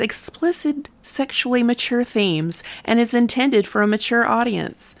explicit sexually mature themes and is intended for a mature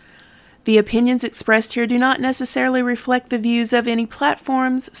audience. The opinions expressed here do not necessarily reflect the views of any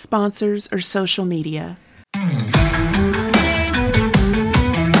platforms, sponsors, or social media.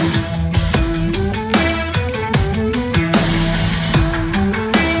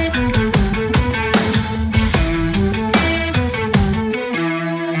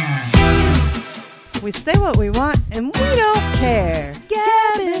 We say what we want and we don't care.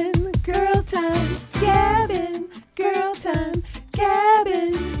 Gabbin', girl time. Gabbin', girl time.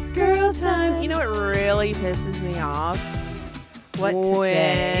 Gabbin', girl time. You know what really pisses me off? What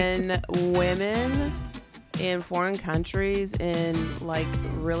today? When women in foreign countries, in like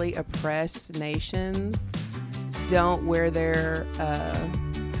really oppressed nations, don't wear their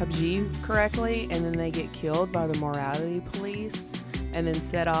hijab correctly, and then they get killed by the morality police and then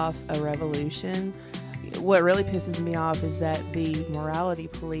set off a revolution. What really pisses me off is that the morality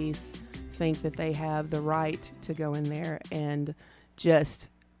police think that they have the right to go in there and just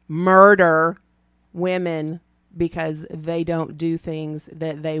murder women because they don't do things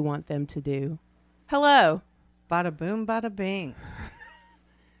that they want them to do. Hello. Bada boom, bada bing.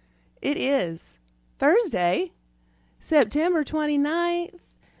 It is Thursday, September 29th,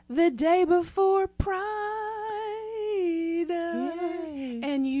 the day before Pride. Yay.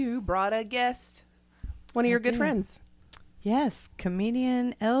 And you brought a guest. One of your good friends. Yes,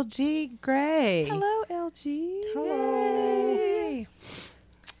 comedian LG Gray. Hello, LG. Hello. Yay.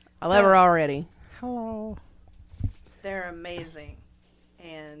 I love her already. Hello. They're amazing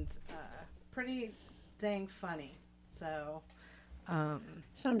and pretty dang funny. So,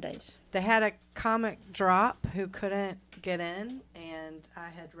 some days. They had a comic drop who couldn't get in, and I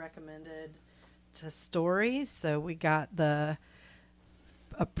had recommended to Stories, so we got the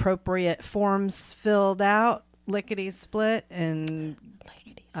appropriate forms filled out, lickety split, and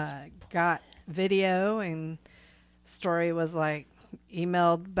got video, and Story was like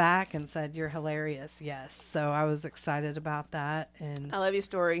emailed back and said, "You're hilarious." Yes, so I was excited about that, and I love you,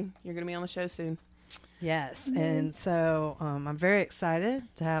 Story. You're gonna be on the show soon. yes, and so I'm very excited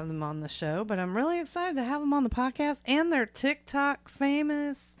to have them on the show, but I'm really excited to have them on the podcast, and they're TikTok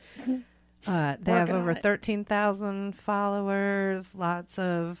famous. They have over 13,000 followers, lots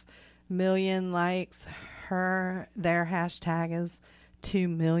of million likes. Their hashtag is 2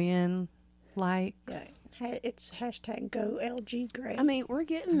 million likes. Yeah. It's hashtag go LG Gray. I mean, we're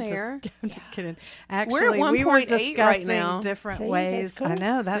getting there. I'm just kidding. Actually, we're at we were 1.8 discussing right now. different See, ways. that's cool. I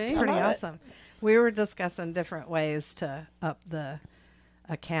know, that's See? pretty I love it. awesome. We were discussing different ways to up the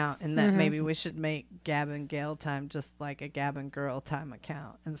account, and that maybe we should make Gabbin' Gale Time just like a Gabbin' Girl Time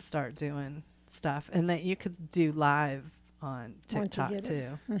account and start doing stuff, and that you could do live on TikTok get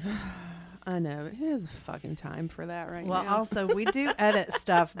too. I know, but who has fucking time for that right Well, now? also we do edit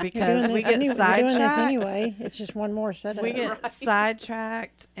stuff You're because doing we this get anyway. You're doing this sidetracked. anyway. It's just one more setup. We get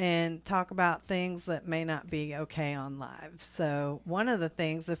sidetracked and talk about things that may not be okay on live. So one of the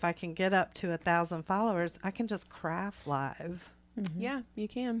things, if I can get up to 1,000 followers, I can just craft live. Yeah, you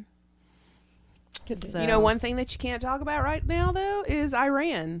can. Could do. So- You know, one thing that you can't talk about right now, though, is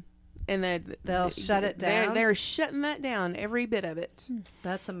Iran. And that They'll shut it down? They're shutting that down, every bit of it.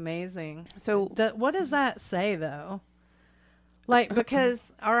 That's amazing. So, What does that say, though? Like,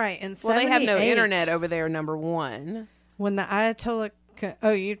 because, all right, in well, they have no 78, internet over there, number one. When the Ayatollah,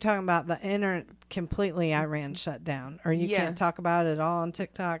 you're talking about the internet completely Iran shut down, or you Yeah. can't talk about it at all on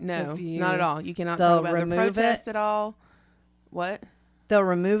TikTok? No, if you- not at all. You cannot they'll talk about the remove protest it? at all. What? They'll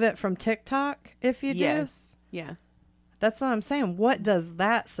remove it from TikTok if you do? Yes. Yeah. That's what I'm saying. What does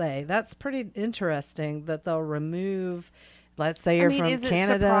that say? That's pretty interesting that they'll remove, let's say you're from is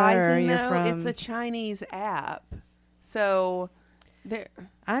Canada it surprising, or you're though? from... It's a Chinese app. So, there.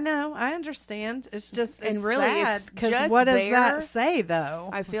 I know. I understand. It's just And it's really, sad it's because just what does there. that say, though?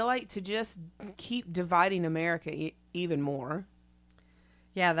 I feel like to just keep dividing America even more.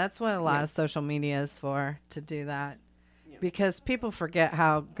 Yeah, that's what a lot Yeah. of social media is for, to do that. Because people forget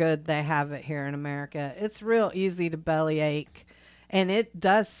how good they have it here in America. It's real easy to bellyache, and it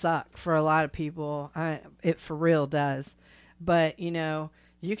does suck for a lot of people. It for real does. But, you know,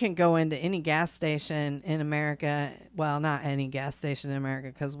 you can go into any gas station in America. Well, not any gas station in America,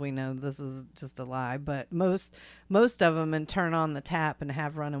 because we know this is just a lie. But most of them, and turn on the tap and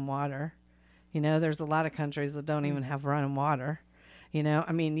have running water. You know, there's a lot of countries that don't even have running water. You know,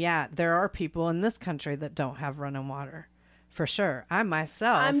 I mean, yeah, there are people in this country that don't have running water. For sure. I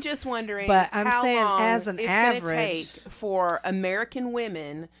myself. I'm just wondering, But I'm how saying long as an it's gonna average- take for American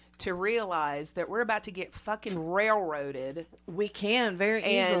women to realize that we're about to get fucking railroaded we can very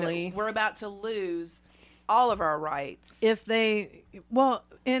and easily. we're about to lose all of our rights. If they, well,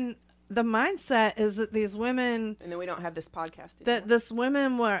 in the mindset is that these women, and then we don't have this podcast that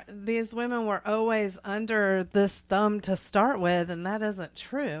these women were always under this thumb to start with, and that isn't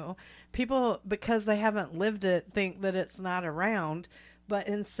true. People, because they haven't lived it, think that it's not around. But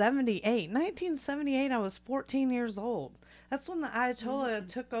in 1978, I was 14 years old. That's when the Ayatollah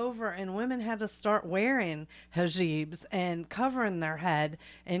took over, and women had to start wearing hijabs and covering their head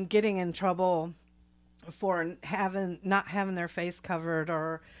and getting in trouble for not having their face covered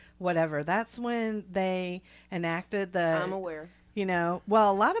or whatever. That's when they enacted the... I'm aware. You know,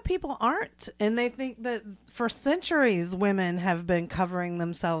 well, a lot of people aren't, and they think that for centuries women have been covering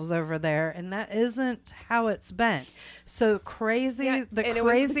themselves over there, and that isn't how it's been. So crazy, Yeah, the and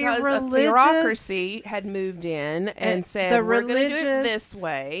crazy it was because religious a theocracy had moved in and said, we're going to do it this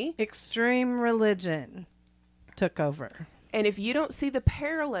way. Extreme religion took over. And if you don't see the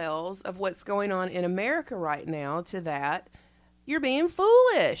parallels of what's going on in America right now to that, you're being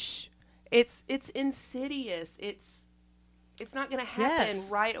foolish. It's insidious. It's not going to happen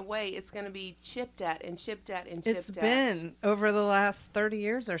right away. It's going to be chipped at and chipped at and chipped It's at. been over the last 30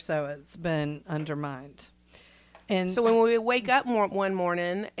 years or so. It's been undermined. And so when we wake up one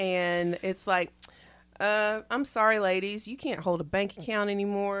morning and it's like, I'm sorry, ladies, you can't hold a bank account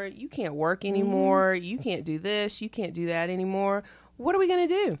anymore. You can't work anymore. You can't do this. You can't do that anymore. What are we going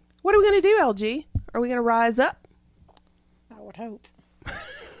to do? What are we going to do, LG? Are we going to rise up? I would hope.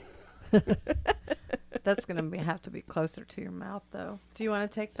 that's going to have to be closer to your mouth, though. Do you want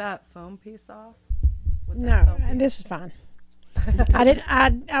to take that foam piece off? No, this is fine.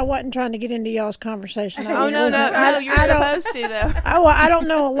 I wasn't trying to get into y'all's conversation. No, you're supposed to though. I don't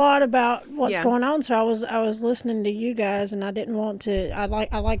know a lot about what's going on, so I was listening to you guys, and I didn't want to. I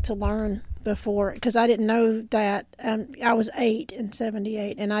like to learn before, because I didn't know that. I was 8 in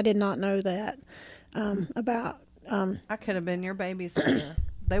 '78, and I did not know that about. I could have been your babysitter.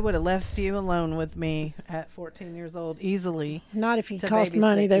 They would have left you alone with me at 14 years old easily. Not if you cost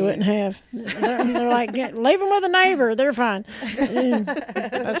money, they wouldn't have. They're like, leave them with a neighbor. They're fine.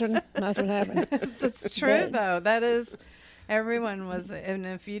 That's what happened. That's true, though. That is, everyone was, and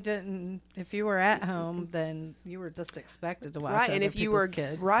if you were at home, then you were just expected to watch right, other and if you were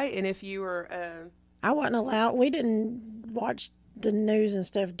kids. Right, and if you were, I wasn't allowed. We didn't watch the news and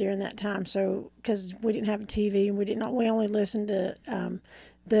stuff during that time, so because we didn't have a TV, and we only listened to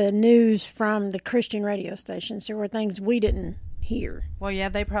the news from the Christian radio stations. There were things we didn't hear. Well, yeah,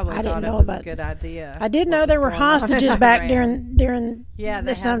 they probably thought it was a good idea. I did know there were hostages back during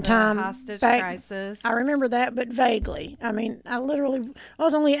the sometime hostage back, crisis. I remember that, but vaguely. I mean, I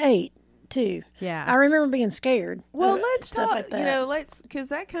was only 8 too. Yeah, I remember being scared. Well, let's stuff talk. Like that. Because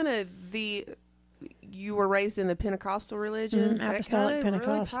that kind of you were raised in the Pentecostal religion. Apostolic that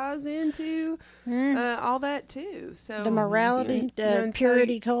Pentecost. Really ties into all that too. So the morality, the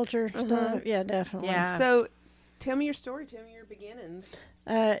purity culture stuff. Yeah, definitely. Yeah. So tell me your story. Tell me your beginnings.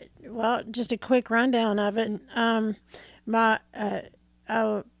 Well, just a quick rundown of it.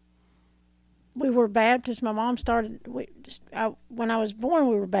 We were Baptist. My mom started. When I was born,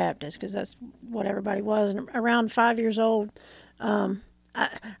 we were Baptist because that's what everybody was. And around 5 years old, I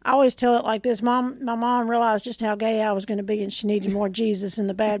always tell it like this. My mom realized just how gay I was going to be, and she needed more Jesus, and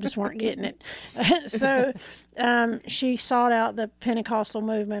the Baptists weren't getting it. So she sought out the Pentecostal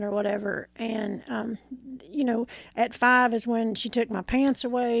movement or whatever. And, at 5 is when she took my pants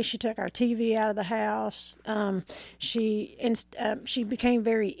away. She took our TV out of the house. She became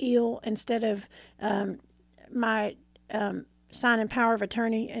very ill. Instead of my signing power of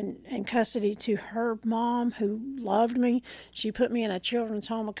attorney and custody to her mom, who loved me, she put me in a children's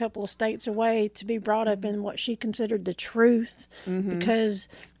home a couple of states away to be brought up in what she considered the truth, because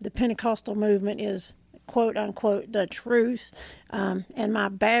the Pentecostal movement is, quote unquote, the truth. And my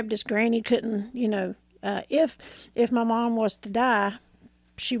Baptist granny couldn't, if my mom was to die,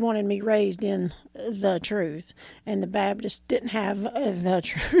 she wanted me raised in the truth, and the Baptists didn't have the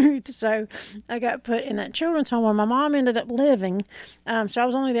truth. So I got put in that children's home where my mom ended up living. So I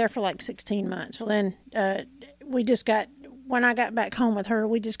was only there for like 16 months. Well, then when I got back home with her,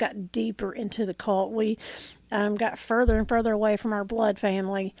 we just got deeper into the cult. We got further and further away from our blood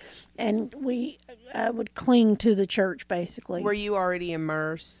family, and we would cling to the church, basically. Were you already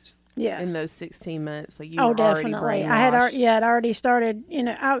immersed? Yeah, in those 16 months, like you were definitely. Already I'd already started.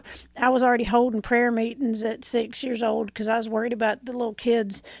 I was already holding prayer meetings at 6 years old because I was worried about the little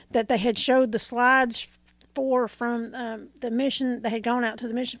kids that they had showed the slides 4 from the mission. They had gone out to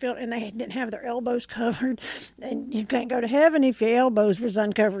the mission field and they didn't have their elbows covered. And you can't go to heaven if your elbows was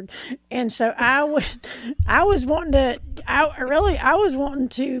uncovered. And so I was wanting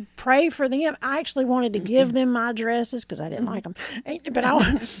to pray for them. I actually wanted to give them my dresses because I didn't like them.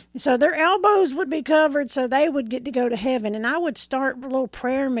 But so their elbows would be covered so they would get to go to heaven. And I would start little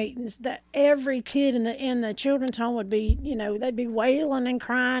prayer meetings that every kid in the children's home would be, they'd be wailing and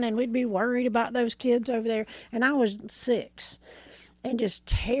crying, and we'd be worried about those kids over there. And I was 6 and just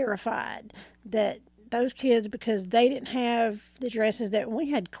terrified that those kids, because they didn't have the dresses, that we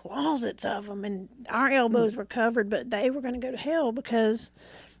had closets of them and our elbows were covered, but they were going to go to hell because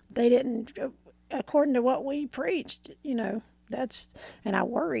they didn't, according to what we preached, and I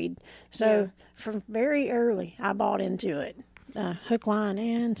worried. So from very early, I bought into it. Hook, line,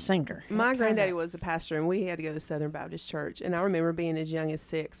 and sinker. My granddaddy was a pastor, and we had to go to Southern Baptist Church. And I remember being as young as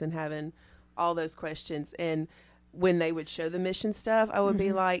 6 and having all those questions. And when they would show the mission stuff, I would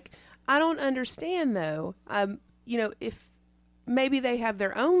be like, I don't understand, though. If maybe they have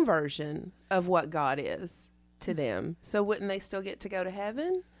their own version of what God is to them. So wouldn't they still get to go to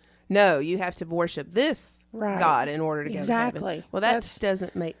heaven? No, you have to worship this God in order to go to heaven. Well, that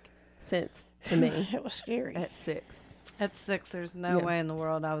doesn't make sense to me. It was scary. At 6. At 6, there's no way in the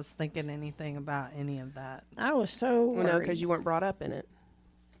world I was thinking anything about any of that. I was so worried. Well, no, because you weren't brought up in it.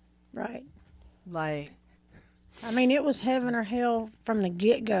 Right. Like, I mean, it was heaven or hell from the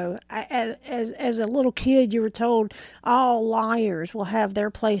get-go. As a little kid, you were told all liars will have their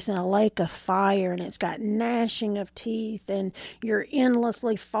place in a lake of fire, and it's got gnashing of teeth, and you're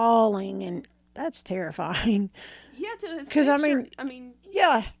endlessly falling, and that's terrifying. Yeah, because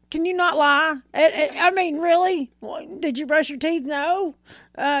yeah. Can you not lie? I mean, really? Did you brush your teeth? No.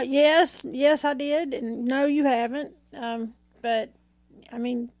 Yes, I did. And no, you haven't. But I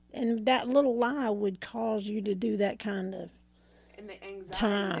mean, and that little lie would cause you to do that kind of and the anxiety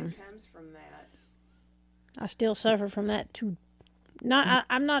time. That comes from that. I still suffer from that too.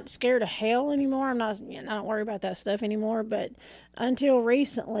 I'm not scared of hell anymore. I don't worry about that stuff anymore. But until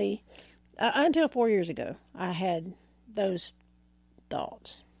recently, until 4 years ago, I had those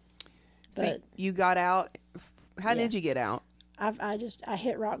thoughts. So you got out. How did you get out? I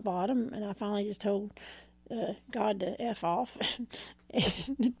hit rock bottom, and I finally just told God to F off,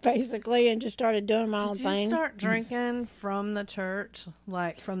 basically, and just started doing my own thing. Did you start drinking from the church,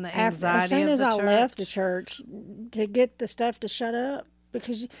 like from the anxiety as soon as I church? left the church to get the stuff to shut up?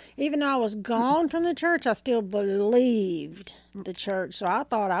 Because even though I was gone from the church, I still believed the church. So I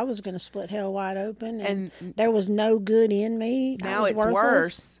thought I was going to split hell wide open, and there was no good in me. Now it's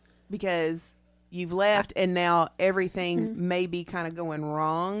worse because you've left, and now everything may be kind of going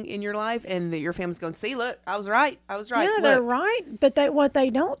wrong in your life, and your family's going, see, look, I was right. Yeah, look. they're right. But what they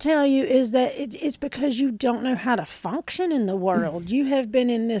don't tell you is that it's because you don't know how to function in the world. You have been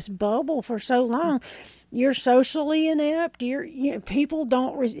in this bubble for so long. You're socially inept. People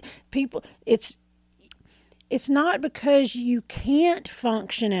don't people. It's not because you can't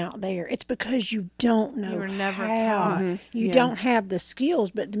function out there. It's because you don't know. You were never how. taught. You don't have the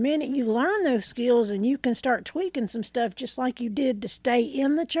skills. But the minute you learn those skills and you can start tweaking some stuff, just like you did to stay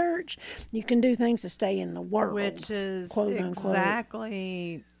in the church, you can do things to stay in the world. Which is quote unquote.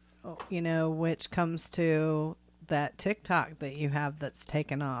 Exactly, which comes to that TikTok that you have that's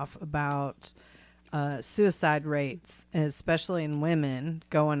taken off about suicide rates, especially in women,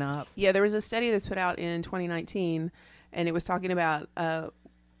 going up. Yeah, there was a study that's put out in 2019, and it was talking about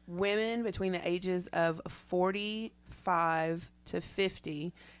women between the ages of 45 to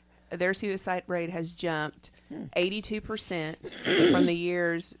 50. Their suicide rate has jumped 82% from the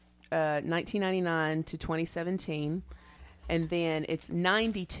years 1999 to 2017, and then it's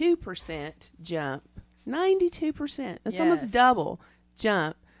 92% jump. 92%. That's almost double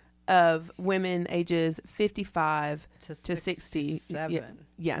jump of women ages 55 to 67.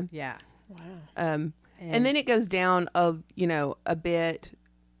 Yeah. Wow. And then it goes down a bit,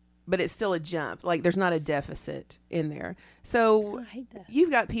 but it's still a jump. Like there's not a deficit in there. So I hate that.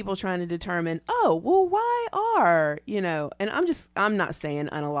 You've got people trying to determine, why are, and I'm not saying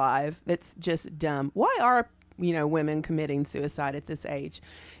unalive. It's just dumb. Why are, women committing suicide at this age?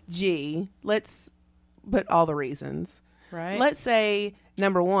 Let's put all the reasons. Right. Let's say,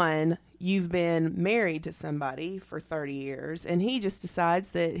 number one, you've been married to somebody for 30 years, and he just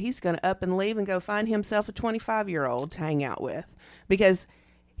decides that he's going to up and leave and go find himself a 25-year-old to hang out with because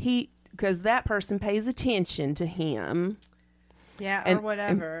that person pays attention to him. Yeah, or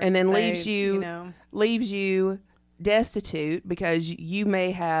whatever. And then leaves you destitute because you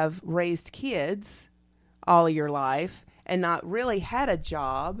may have raised kids all of your life and not really had a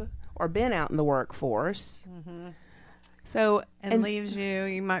job or been out in the workforce. So and leaves you.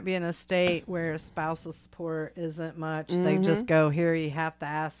 You might be in a state where spousal support isn't much. They just go, here, you have the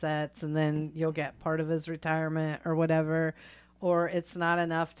assets, and then you'll get part of his retirement or whatever. Or it's not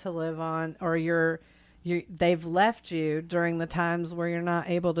enough to live on, or they've left you during the times where you're not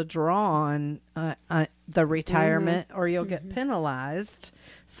able to draw on the retirement, or you'll get penalized,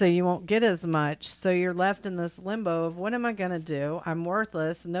 so you won't get as much. So you're left in this limbo of, what am I going to do? I'm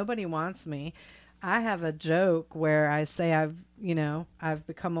worthless. Nobody wants me. I have a joke where I say I've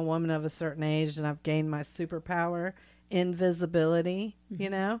become a woman of a certain age and I've gained my superpower, invisibility,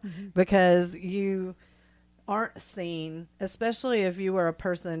 because you aren't seen, especially if you were a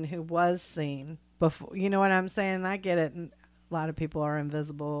person who was seen before. You know what I'm saying? I get it. A lot of people are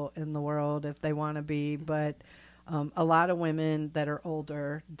invisible in the world if they want to be, but a lot of women that are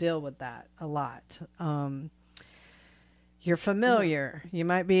older deal with that a lot. You're familiar. You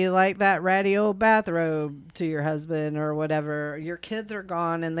might be like that ratty old bathrobe to your husband or whatever. Your kids are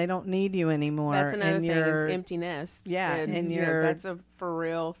gone and they don't need you anymore. That's another thing, is empty nest. Yeah, and you're that's a for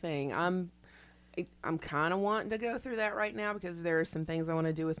real thing. I'm kind of wanting to go through that right now because there are some things I want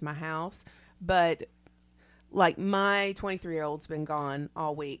to do with my house. But like, my 23-year-old's been gone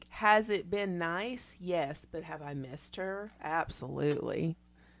all week. Has it been nice? Yes. But have I missed her? Absolutely.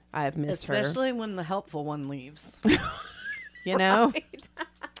 I have missed her. Especially when the helpful one leaves. You know? Right.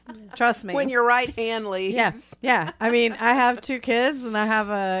 Trust me. When your right hand leaves. Yes. Yeah. I mean, I have 2 kids and I have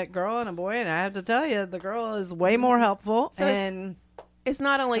a girl and a boy, and I have to tell you, the girl is way more helpful. So and it's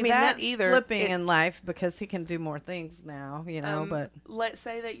not only that's either. Flipping in life because he can do more things now, but let's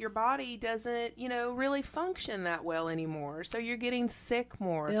say that your body doesn't, really function that well anymore. So you're getting sick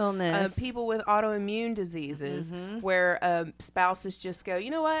more. Illness. People with autoimmune diseases where spouses just go, you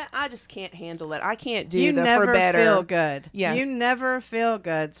know what? I just can't handle it. I can't do the for better. You never feel good. Yeah. You never feel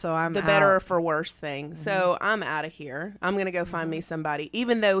good. So I'm the out. better or for worse thing. So I'm out of here. I'm going to go find me somebody,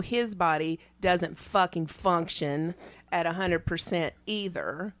 even though his body doesn't fucking function at 100%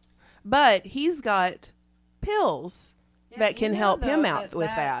 either, but he's got pills that can help him out with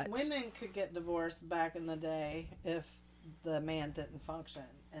that. Women could get divorced back in the day if the man didn't function,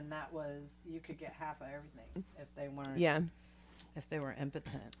 and that was, you could get half of everything if they weren't. If they were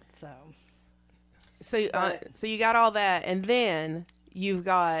impotent. So you got all that, and then you've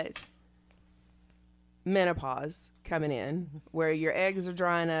got menopause coming in, where your eggs are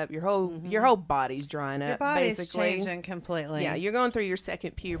drying up, your whole body's drying up. Your body's basically changing completely. Yeah, you're going through your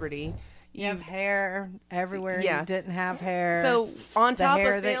second puberty. You have hair everywhere. Yeah. You didn't have hair. So on top the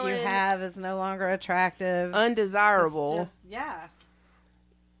hair of that feeling you have is no longer attractive, undesirable.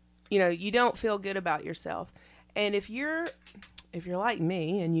 You don't feel good about yourself. And if you're like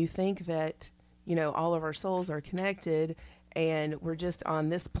me and you think that all of our souls are connected and we're just on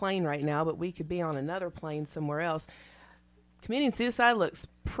this plane right now, but we could be on another plane somewhere else, committing suicide looks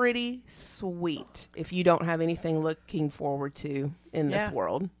pretty sweet if you don't have anything looking forward to in this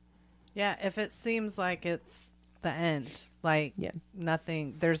world. Yeah, if it seems like it's the end, like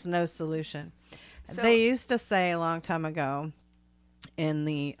nothing, there's no solution. So, they used to say a long time ago in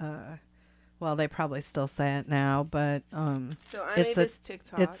the, they probably still say it now, but so I made this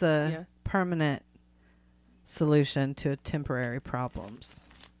TikTok. It's a permanent solution to temporary problems,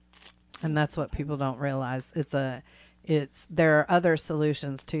 and that's what people don't realize. There are other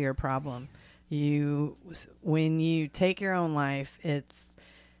solutions to your problem. When you take your own life,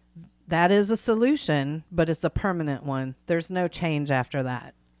 that is a solution, but it's a permanent one. There's no change after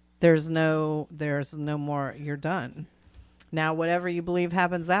that. There's no more. You're done. Now, whatever you believe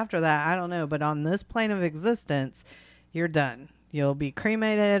happens after that, I don't know. But on this plane of existence, you're done. You'll be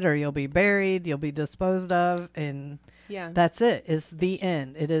cremated or you'll be buried. You'll be disposed of. And that's it. It's the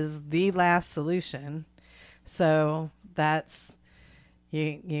end. It is the last solution. So that's,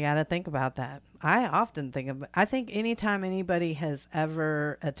 you got to think about that. I often I think anytime anybody has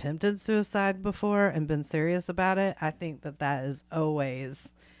ever attempted suicide before and been serious about it, I think that is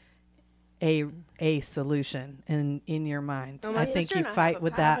always a solution in your mind. I think you fight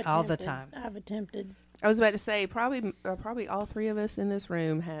with that all the time. I've attempted. I was about to say, probably all 3 of us in this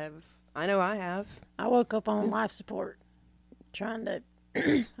room have. I know I have. I woke up on life support trying to,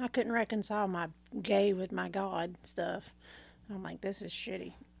 I couldn't reconcile my gay with my God stuff. I'm like, this is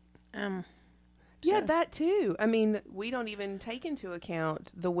shitty. Yeah, that too. I mean, we don't even take into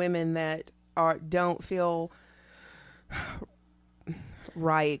account the women that don't feel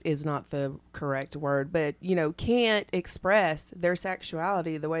right is not the correct word, but can't express their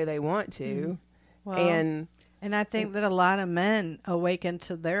sexuality the way they want to. Well, and I think that a lot of men awaken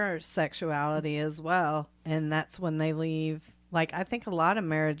to their sexuality as well, and that's when they leave Like, I think a lot of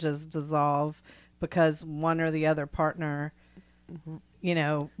marriages dissolve because one or the other partner, you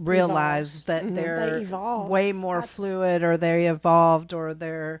know, realize that they're way more fluid, or they evolved, or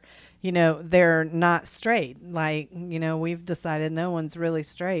they're, you know, they're not straight. Like, you know, we've decided no one's really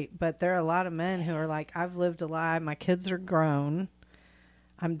straight, but there are a lot of men who are like, I've lived a life. My kids are grown.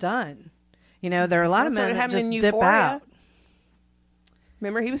 I'm done. You know, there are a lot of men that just dip out.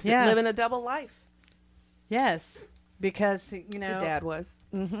 Remember, he was living a double life. Yes, because, you know. The dad was.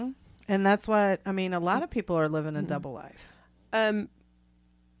 Mm-hmm. And that's what, I mean, a lot of people are living a double life.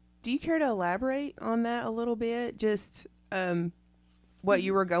 Do you care to elaborate on that a little bit? Just what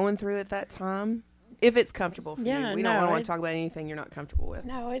you were going through at that time? If it's comfortable for you. We don't want to talk about anything you're not comfortable with.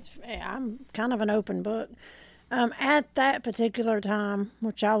 No, I'm kind of an open book. At that particular time,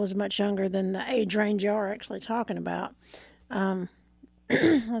 which I was much younger than the age range you're actually talking about, I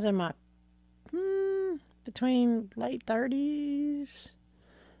was in my between late 30s.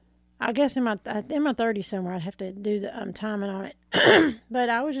 I guess in my 30s somewhere. I'd have to do the timing on it. But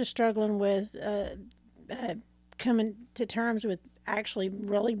I was just struggling with coming to terms with actually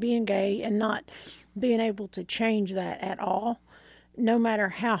really being gay and not being able to change that at all. No matter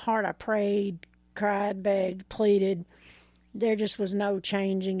how hard I prayed, cried, begged, pleaded, there just was no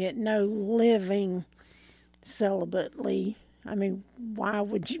changing it, no living celibately. I mean, why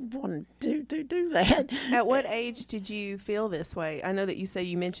would you want to do that? At what age did you feel this way? I know that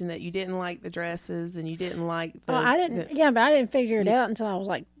you mentioned that you didn't like the dresses and you didn't like the... but I didn't figure it out until I was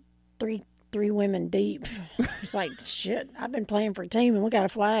like three women deep. It's like, shit, I've been playing for a team and we got a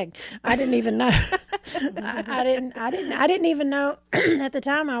flag. I didn't even know. I didn't even know at the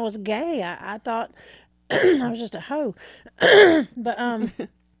time I was gay. I thought I was just a hoe. But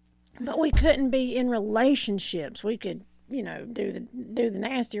we couldn't be in relationships. We could, you know, do the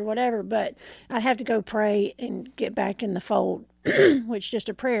nasty or whatever, but I'd have to go pray and get back in the fold, which just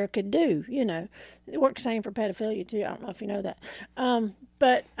a prayer could do, you know. It works same for pedophilia too. I don't know if you know that.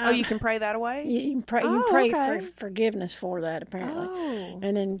 But you can pray that away? You can pray for forgiveness for that, apparently. Oh.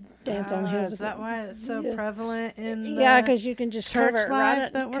 And then dance on the hills. Is that why it's so prevalent in the because you can just church cover it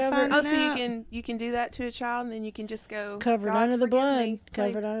life that we're finding out? So you can do that to a child, and then you can just go covered God, under the blood. Me.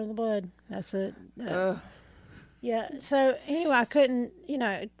 Covered under the blood. That's it. Yeah. So anyway, I couldn't. You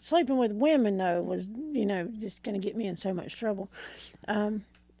know, sleeping with women though was, you know, just going to get me in so much trouble. And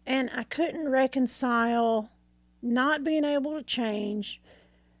I couldn't reconcile not being able to change,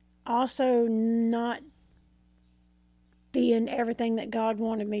 also not being everything that God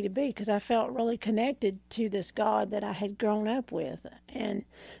wanted me to be, because I felt really connected to this God that I had grown up with. And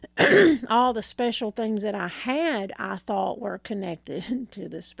all the special things that I had, I thought were connected to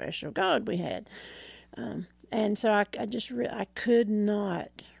this special God we had. And so I could not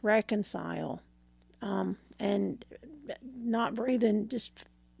reconcile. And not breathing just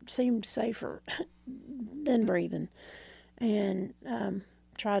seemed safer than breathing. And I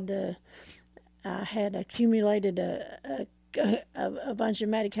had accumulated a bunch of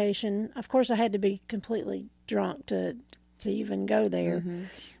medication. Of course, I had to be completely drunk to even go there. Mm-hmm.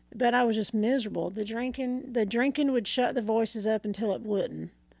 But I was just miserable. The drinking would shut the voices up until it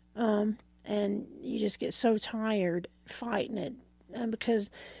wouldn't. And you just get so tired fighting it.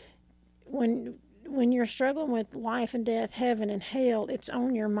 Because when you're struggling with life and death, heaven and hell, it's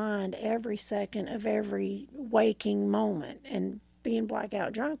on your mind every second of every waking moment. And being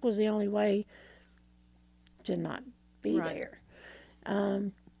blackout drunk was the only way to not be there.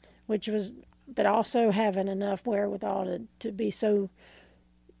 But also having enough wherewithal to be so,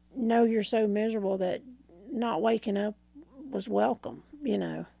 know you're so miserable that not waking up was welcome, you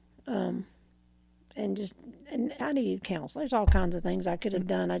know. And I needed counsel. There's all kinds of things I could have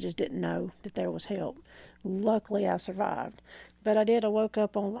done. I just didn't know that there was help. Luckily, I survived. But I woke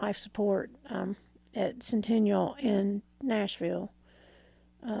up on life support at Centennial in Nashville.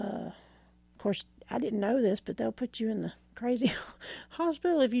 Of course, I didn't know this, but they'll put you in the crazy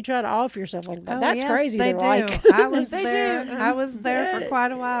hospital if you try to off yourself like that. That's crazy. They do. Like, I was there. I was there for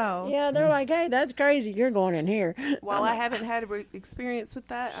quite a while. Yeah, they're like, hey, that's crazy. You're going in here. While I haven't had experience with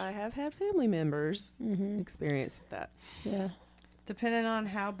that, I have had family members experience with that. Yeah. Depending on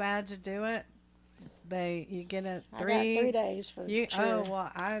how bad you do it, you get it 3 I got 3 days for sure. Oh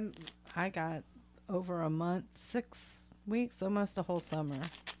well, I got over a month, 6 weeks, almost a whole summer.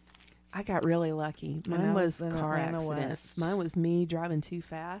 I got really lucky. Mine was car accident. Mine was me driving too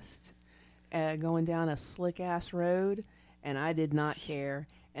fast, going down a slick-ass road, and I did not care.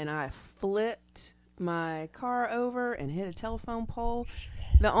 And I flipped my car over and hit a telephone pole.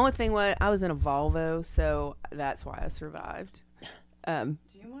 The only thing was I was in a Volvo, so that's why I survived. Do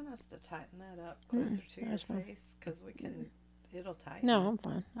you want us to tighten that up closer to your face? Because we can It'll tighten. No, I'm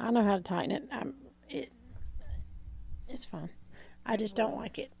fine. I know how to tighten it. It's fine. I just don't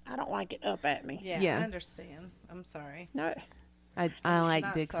like it. I don't like it up at me. Yeah, Yeah. I understand. I'm sorry. No. I like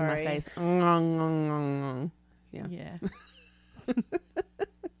Not dicks sorry. in my face. Yeah. Yeah.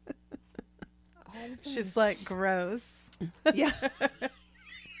 She's like, gross. Yeah.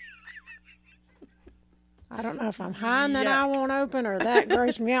 I don't know if I'm high and that eye won't open or that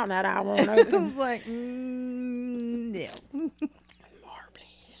grossed me out and that eye won't I open. was like, no.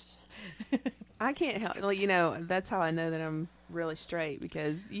 I can't help. Well, that's how I know that I'm really straight,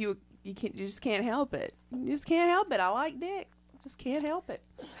 because you just can't help it. You just can't help it. I like dick. Just can't help it.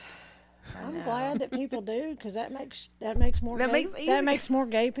 I'm glad that people do, because that makes more That gay, makes easy. that makes more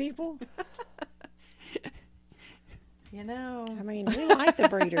gay people. You know. I mean, we like the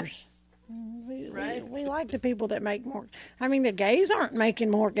breeders. Right. We like the people that make more. I mean, the gays aren't making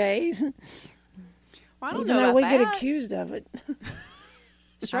more gays, Well, I don't even know though about we that. get accused of it.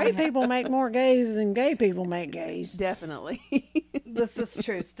 Straight people make more gays than gay people make gays. Definitely. This is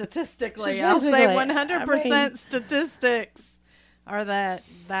true. Statistically, I'll say Statistically, 100% I mean- statistics are that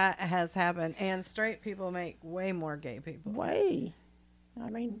has happened. And straight people make way more gay people. Way. I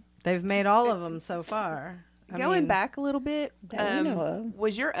mean, They've made all of them so far. I Going mean, back a little bit, That we know of.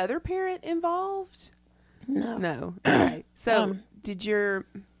 was your other parent involved? no. No. Okay. So Um, did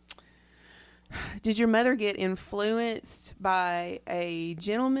your mother get influenced by a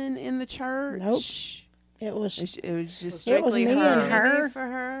gentleman in the church? Nope. It was It was just It was strictly me her. and her. for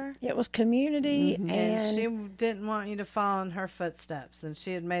her. it was community And and she didn't want you to follow in her footsteps. And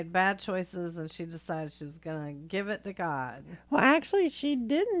she had made bad choices, and she decided she was going to give it to God. well, actually, she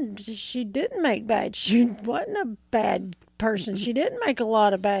didn't make bad. She wasn't a bad person. She didn't make a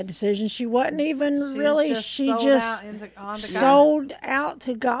lot of bad decisions. She wasn't even really. She sold just out onto God. sold out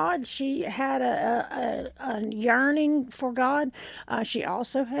to God. She had a yearning for God. She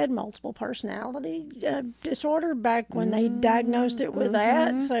also had multiple personality disorder back when they diagnosed it with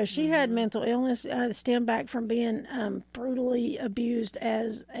that. So she had mental illness stemmed back from being brutally abused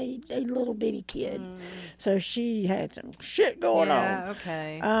as a little bitty kid. So she had some shit going Yeah, on.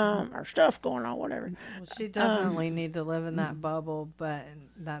 okay. Or stuff going on, whatever. Well, she definitely need to live in that bubble, but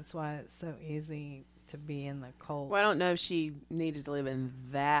that's why it's so easy to be in the cult. Well, I don't know if she needed to live in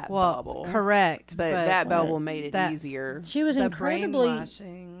that Well, bubble. correct, But that bubble made it that- easier. She was the incredibly.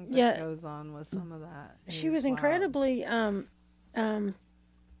 brainwashing that yeah. goes on with some of that. She is was wild. incredibly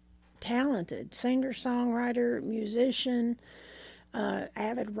talented singer, songwriter, musician,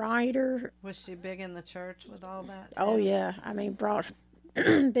 avid writer. Was she big in the church with all that? Oh too? yeah, I mean, brought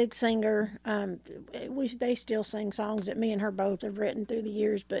big singer. They still sing songs that me and her both have written through the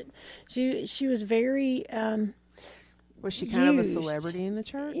years. But she was very Was she kind of a used. celebrity in the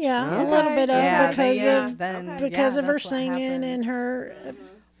church? a little bit of Yeah, because yeah, of then- because yeah, of her that's what singing and happens. her.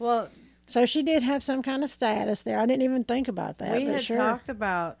 Well, So she did have some kind of status there. I didn't even think about that. we but had sure. talked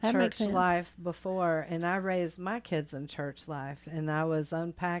about That makes church sense. life before, and I raised my kids in church life, and I was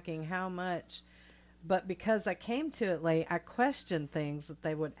unpacking how much. But because I came to it late, I questioned things that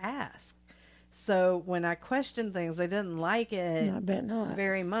they would ask. So when I questioned things, they didn't like it I bet not.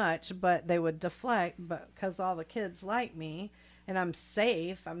 very much, but they would deflect. But because all the kids like me, and I'm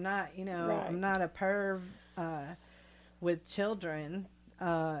safe, I'm not, Right. I'm not a perv with children.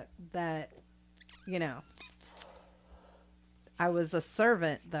 That, I was a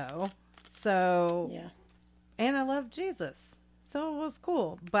servant though. So, Yeah. and I love Jesus. So it was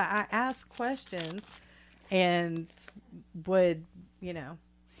cool. But I asked questions and would,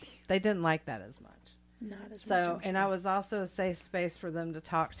 they didn't like that as much. Not as So, much. and I was also a safe space for them to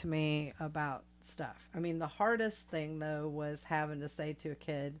talk to me about stuff. I mean, the hardest thing though was having to say to a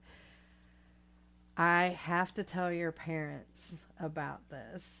kid, I have to tell your parents about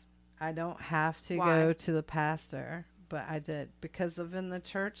this. I don't have to Why? go to the pastor, but I did because of in the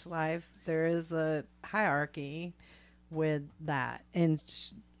church life, there is a hierarchy with that. And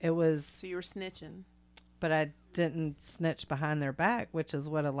it was, So you were snitching. but I didn't snitch behind their back, which is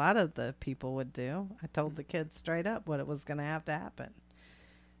what a lot of the people would do. I told the kids straight up what it was going to have to happen.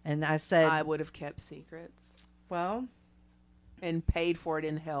 And I said, I would have kept secrets well, and paid for it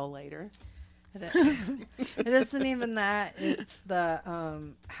in hell later. it isn't even that. It's the,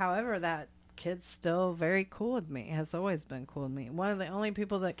 however, that kid's still very cool with me, has always been cool with me. One of the only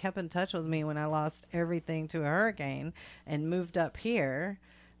people that kept in touch with me when I lost everything to a hurricane and moved up here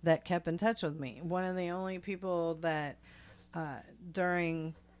that kept in touch with me. One of the only people that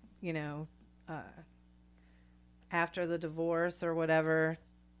during, after the divorce or whatever,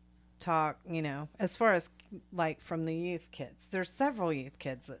 talk, as far as like from the youth kids. There's several youth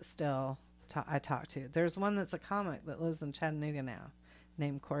kids that still I talk to. There's one that's a comic that lives in Chattanooga now,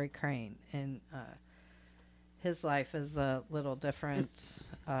 named Corey Crane, and his life is a little different.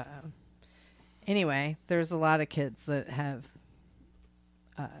 Anyway, there's a lot of kids that have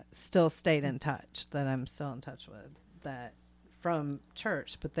still stayed in touch, that I'm still in touch with, that from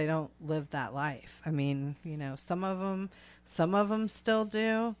church, but they don't live that life. I mean, you know, some of them still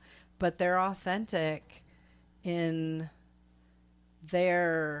do, but they're authentic in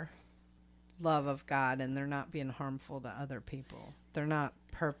their love of God, and they're not being harmful to other people. They're not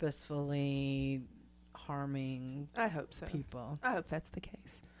purposefully harming I hope so. people. I hope that's the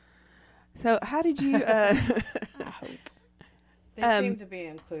case. So how did you I hope. They seem to be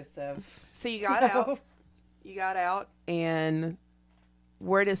inclusive. so you got out. You got out, and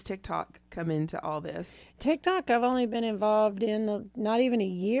where does TikTok come into all this? TikTok, I've only been involved in not even a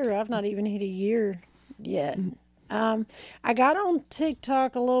year. I've not even hit a year yet. I got on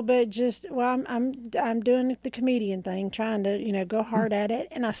TikTok a little bit. I'm doing the comedian thing, trying to, you know, go hard at it.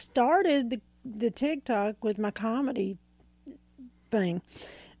 And I started the TikTok with my comedy thing,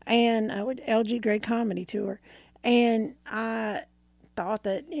 and with LG Great Comedy Tour, and I thought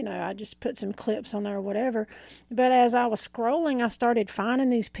that, you know, I just put some clips on there or whatever. But as I was scrolling, I started finding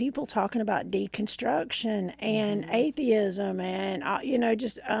these people talking about deconstruction and atheism and, you know,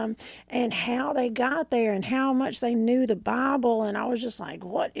 just, and how they got there and how much they knew the Bible. And I was just like,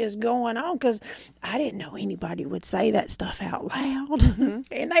 what is going on? Because I didn't know anybody would say that stuff out loud.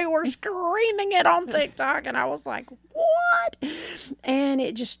 And they were screaming it on TikTok. And I was like, what? And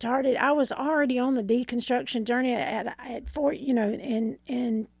it just started. I was already on the deconstruction journey at you know,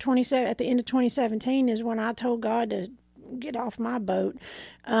 in 27, at the end of 2017 is when I told God to get off my boat.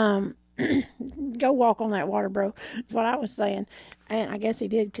 Go walk on that water, bro. That's what I was saying. And I guess he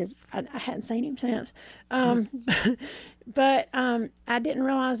did, because I hadn't seen him since. But I didn't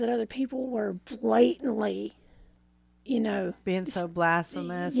realize that other people were blatantly, you know, Being so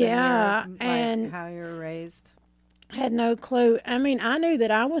blasphemous. Yeah, and and how you're raised. had no clue. I mean, I knew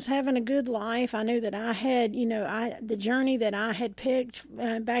that I was having a good life. I knew that I had, you know, the journey that I had picked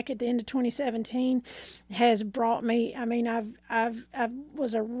back at the end of 2017 has brought me. I mean, I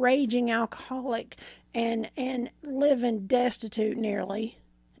was a raging alcoholic and living destitute nearly.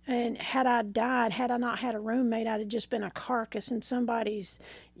 And had I died, had I not had a roommate, I'd have just been a carcass in somebody's,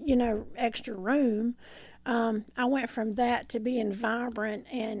 you know, extra room. I went from that to being vibrant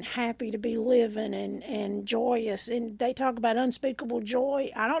and happy to be living and joyous. And they talk about unspeakable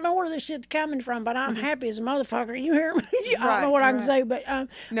joy. I don't know where this shit's coming from, but I'm happy as a motherfucker. You hear me? I don't know what I can say, but No,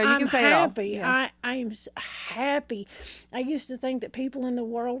 you I'm can say happy. it all. Yeah. I am happy. I used to think that people in the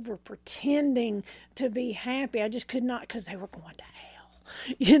world were pretending to be happy. I just could not, because they were going to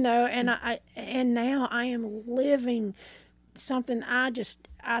hell, you know. And now I am living something I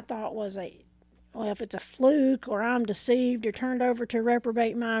thought was well, if it's a fluke or I'm deceived or turned over to a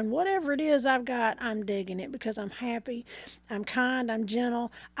reprobate mind, whatever it is I've got, I'm digging it because I'm happy, I'm kind, I'm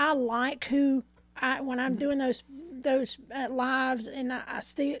gentle. I like when I'm doing those lives and I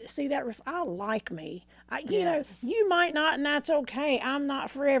see that, I like me. You know, you might not, and that's okay. I'm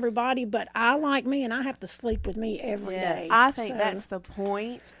not for everybody, but I like me, and I have to sleep with me every day. I think that's the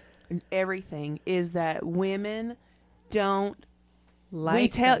point in everything, is that women don't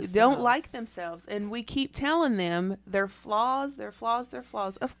like themselves, and we keep telling them their flaws.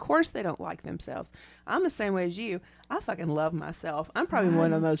 Of course they don't like themselves. I'm the same way as you. I fucking love myself. I'm probably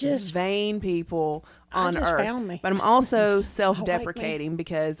one of the most vain people on earth. Found me. But I'm also self-deprecating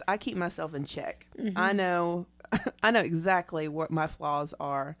because I keep myself in check. I know exactly what my flaws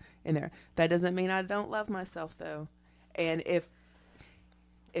are in there. That doesn't mean I don't love myself, though. And if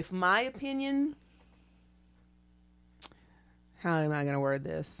my opinion, how am I going to word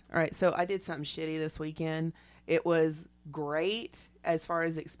this? All right, so I did something shitty this weekend. It was great as far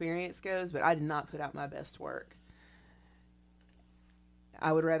as experience goes, but I did not put out my best work.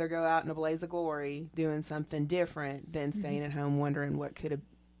 I would rather go out in a blaze of glory doing something different than staying at home wondering what could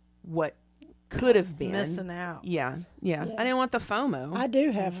have been. Missing out. Yeah. I didn't want the FOMO. I do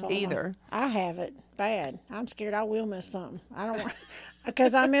have FOMO. Either. I have it bad. I'm scared I will miss something. I don't want,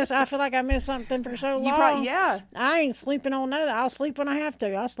 because I feel like I missed something for so long. I ain't sleeping on nothing. I'll sleep when I have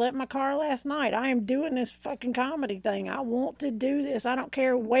to. I slept in my car last night. I am doing this fucking comedy thing. I want to do this. I don't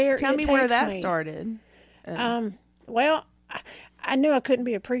care where Tell it me takes where that me. started. Well, I knew I couldn't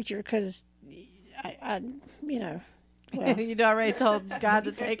be a preacher because I you know, Well, You'd already told God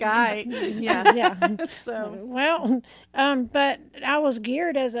to take a hike. Yeah. yeah. So Well, but I was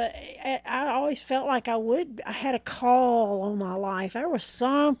geared I always felt like I had a call on my life. There was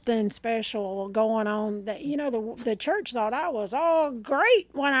something special going on that, the church thought I was all great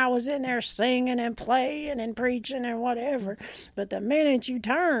when I was in there singing and playing and preaching and whatever. But the minute you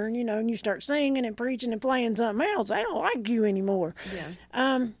turn, and you start singing and preaching and playing something else, they don't like you anymore.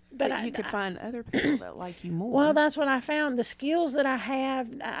 Yeah. But you could find other people that like you more. well, that's what I found. The skills that I have,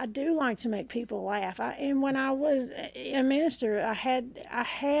 I do like to make people laugh. And when I was a minister, I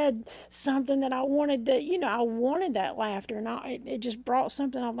had something that I wanted to, I wanted that laughter, and it just brought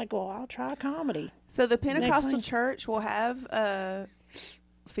something. I'm like, well, I'll try comedy. So the Pentecostal thing. church will have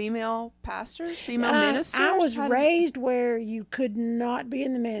female pastors, female ministers? I was How does- raised where you could not be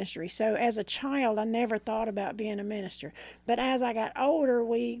in the ministry. So as a child, I never thought about being a minister. But as I got older,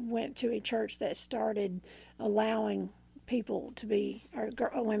 we went to a church that started allowing people to be, or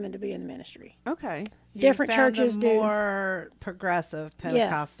women to be in the ministry. Okay. Different you found churches a do. more progressive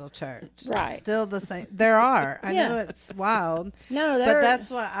Pentecostal church. Right. Still the same. There are. I Yeah. know it's wild. No, But there. that's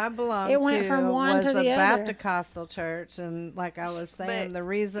what I belonged to. It went from one was to a the other. Baptist church, and like I was saying, But- the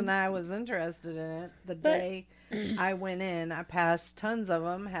reason I was interested in it, the day I went in, I passed tons of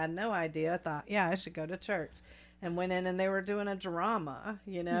them, had no idea. I thought, yeah, I should go to church, and went in, and they were doing a drama,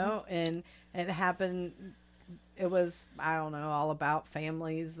 and it happened. It was, I don't know, all about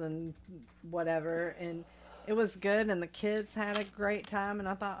families and whatever, and it was good, and the kids had a great time, and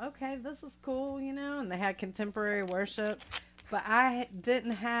I thought, okay, this is cool, and they had contemporary worship, but I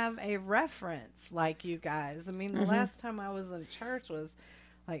didn't have a reference like you guys. I mean, the last time I was in church was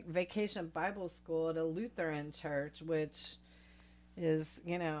like Vacation Bible School at a Lutheran church, which is,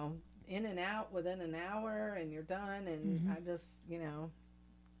 in and out within an hour, and you're done, and I just,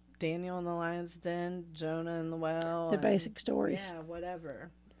 Daniel in the Lion's Den, Jonah in the well. the basic stories. Yeah, whatever.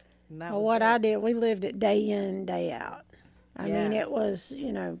 And that Well, was what it. I did, we lived it day in, day out. I mean, Yeah. it was,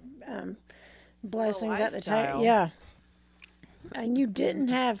 blessings at the lifestyle. table. Yeah. And you didn't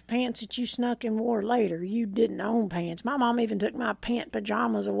have pants that you snuck and wore later. You didn't own pants. My mom even took my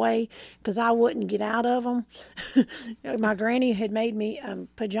pajamas away because I wouldn't get out of them. My granny had made me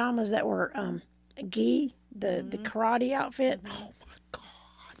pajamas that were gi, the karate outfit. Oh, my God.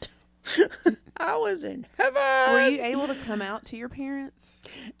 I was in heaven. Were you able to come out to your parents?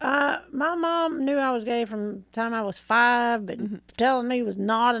 My mom knew I was gay from the time I was 5, but telling me was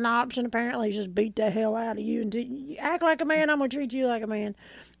not an option. Apparently, she just beat the hell out of you until you act like a man. I'm gonna treat you like a man.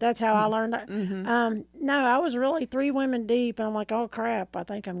 That's how I learned that. No, I was really 3 women deep, and I'm like, oh crap, I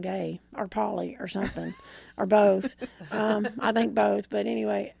think I'm gay or poly or something, or both. I think both, but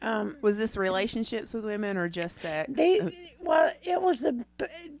anyway. Was this relationships with women or just sex? Well,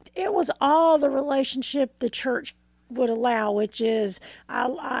 it was all the relationship the church would allow, which is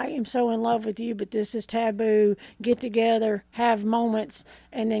I am so in love with you, but this is taboo. Get together, have moments,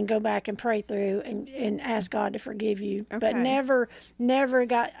 and then go back and pray through and ask God to forgive you. But Okay. never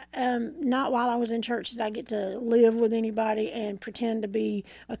got not while I was in church did I get to live with anybody and pretend to be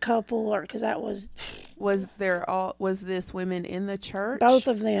a couple, or because that was Was this women in the church? both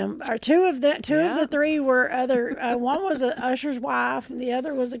of them, or two of the Yeah. 3 were other. One was a usher's wife, and the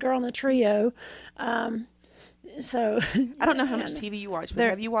other was a girl in the trio. So I don't know how much TV you watch, but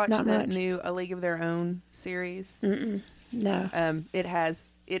have you watched Not the much. new A League of Their Own series? no, It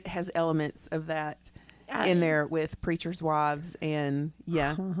has elements of that in there with preachers' wives, and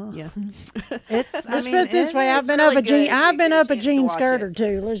yeah. It's, let's put it this way: I've been up really a jean. good. I've You been get a up a chance to jean watch skirt it. or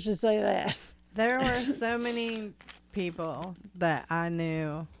two. Let's just say that. There were so many people that I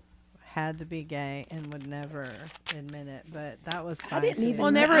knew had to be gay and would never admit it, but that was fine. didn't too. even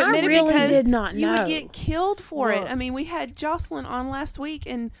Well, know. never I admit it really because did not you know. would get killed for it. Well- I mean, we had Jocelyn on last week,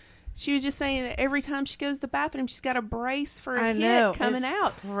 and she was just saying that every time she goes to the bathroom, she's got a brace for a I hit know coming it's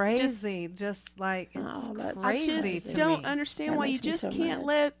out. Crazy, just like it's Oh, that's- I crazy just to don't me. understand That why you makes me just so can't mad.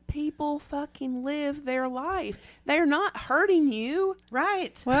 let people fucking live their life. They're not hurting you.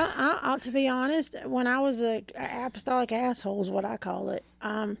 Right. Well, I'll to be honest, when I was a apostolic asshole is what I call it.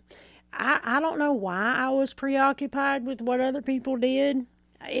 I don't know why I was preoccupied with what other people did.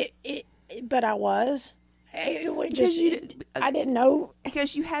 But I was. It was Because just I didn't know.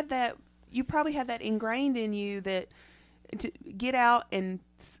 Because you probably had that ingrained in you that to get out and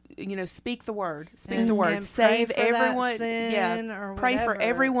speak the word, And save pray for that everyone, sin or pray for whatever,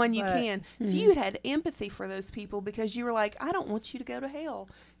 everyone you but- can. So you had empathy for those people because you were like, I don't want you to go to hell.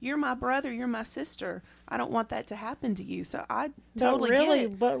 You're my brother, you're my sister. I don't want that to happen to you. So I totally but really, get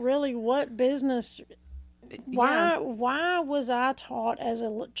it. but really, what business Why was I taught as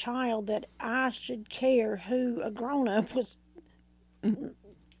a child that I should care who a grown up was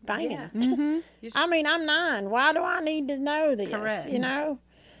banging? Yeah. Mm-hmm. I mean, I'm 9. Why do I need to know this? Correct. You know?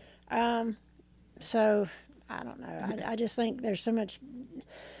 So, I don't know. I just think there's so much.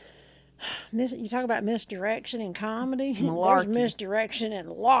 You talk about misdirection in comedy. Malarkey. There's misdirection in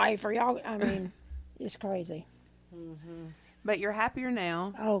life. I mean, it's crazy. But you're happier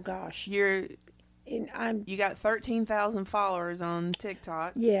now. Oh, gosh. You got 13,000 followers on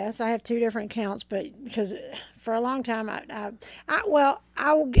TikTok. Yes, I have 2 different accounts, but because for a long time, I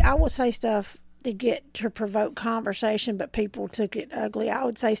will say stuff to provoke conversation, but people took it ugly. I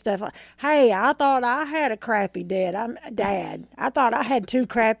would say stuff like, "Hey, I thought I had a crappy dad. I thought I had 2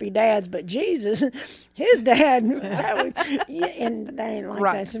 crappy dads, but Jesus, his dad." And they ain't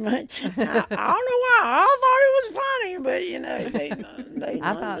like that so much. I don't know why. I thought it was funny, but you know,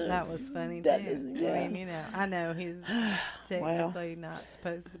 I thought that was funny too. Yeah. I mean, you know, I know he's technically not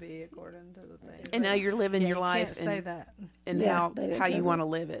supposed to be according to the thing. And now you're living your life Can't say that. and Yeah, how you want to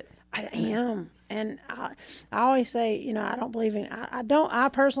live it. I am, and I always say, you know, I don't believe in. I don't. I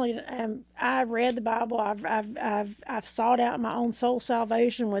personally am. I've read the Bible. I've sought out my own soul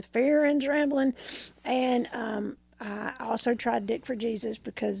salvation with fear and trembling, and I also tried Dick for Jesus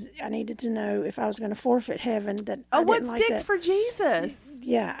because I needed to know if I was going to forfeit heaven. What's like Dick that. for Jesus?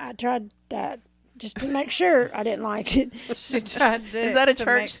 Yeah, I tried that just to make sure I didn't like it. She tried Dick. Is that a to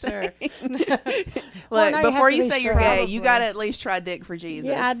church make thing? sure. Well, Look, now you have before to you be say you're sure. gay, Probably. you got to at least try Dick for Jesus.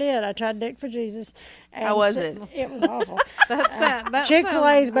 Yeah, I did. I tried Dick for Jesus. And How was it? It was awful. that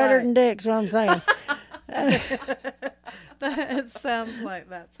Chick-fil-A is sounds better like- than Dick's. What I'm saying. It sounds like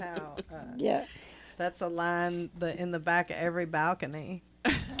that's how. Yeah. That's a line in the back of every balcony.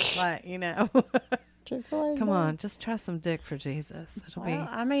 Like, you know. Chick-fil-A. Come on, just try some Dick for Jesus. It'll Well, be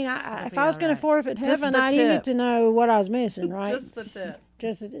I mean, if be I was going all to forfeit Just heaven, the I needed tip. to know what I was missing, right? just the tip.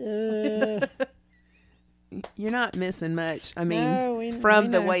 Just You're not missing much. I mean, No, we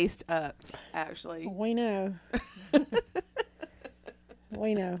from the know. waist up, actually. we know.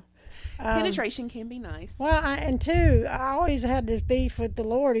 We know. Penetration can be nice. Well, and 2, I always had this beef with the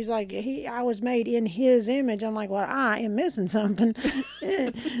Lord. He's like, I was made in His image. I'm like, well, I am missing something.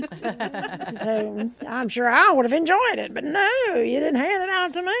 So I'm sure I would have enjoyed it, but no, you didn't hand it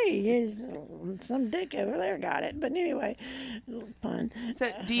out to me. Some dick over there got it. But anyway, fun.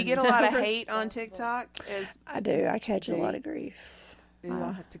 So, do you get a lot of hate on TikTok? I do. I catch a lot of grief. Ooh,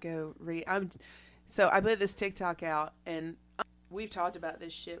 I'll have to go read. So I put this TikTok out, and we've talked about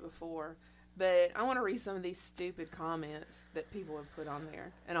this shit before, but I want to read some of these stupid comments that people have put on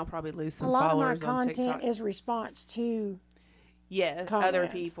there, and I'll probably lose some A lot of my followers on TikTok. content is response to other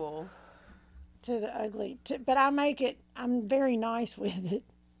comments. people. to the ugly. But I'm very nice with it.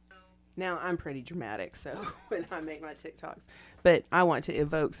 Now, I'm pretty dramatic, so when I make my TikToks, but I want to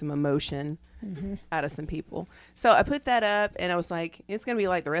evoke some emotion out of some people. So I put that up, and I was like, it's going to be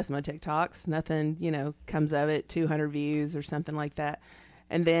like the rest of my TikToks. Nothing, comes of it, 200 views or something like that.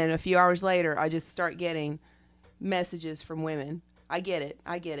 And then a few hours later, I just start getting messages from women. I get it.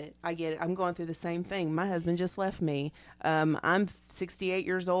 I'm going through the same thing. My husband just left me. I'm 68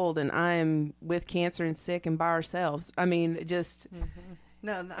 years old, and I'm with cancer and sick and by ourselves. I mean, just...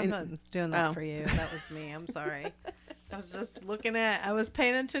 No, I'm not doing that for you. That was me. I'm sorry. I was just I was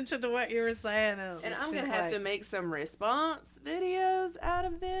paying attention to what you were saying. And I'm going to have to make some response videos out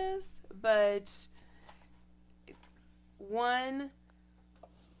of this. But one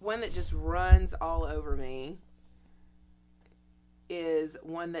that just runs all over me is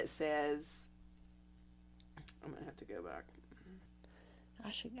one that says, I'm going to have to go back.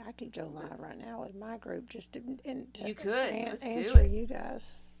 I could go live right now with my group just to You could. Let's do answer it. you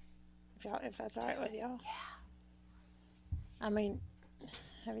guys, if that's all right with y'all. Yeah. I mean,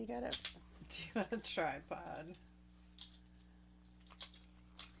 have you got it? Do you want a tripod?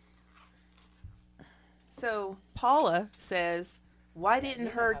 So Paula says, why didn't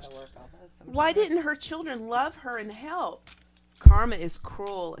her children love her and help? Karma is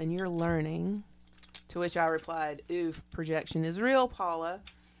cruel, and you're learning. To which I replied, oof, projection is real, Paula.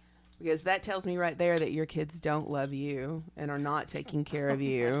 Because that tells me right there that your kids don't love you and are not taking care of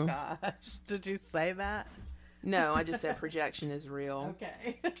you. Oh my gosh. Did you say that? No, I just said projection is real.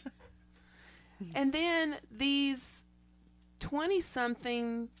 Okay. And then these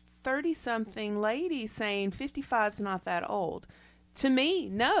 20-something, 30-something ladies saying 55's not that old. To me,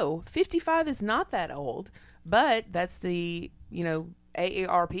 no, 55 is not that old. But that's the,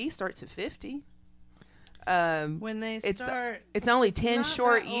 AARP starts at 50. When they start, it's only 10 not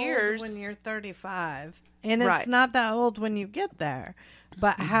short that old years when you're 35, and Right. it's not that old when you get there.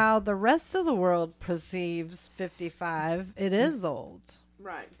 But how the rest of the world perceives 55, it is old.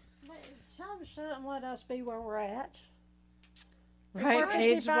 Right. Some shouldn't let us be where we're at. Right, We're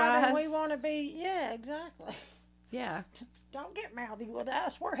 55 and we age-wise. want to be, yeah, exactly. Yeah. Don't get mouthy with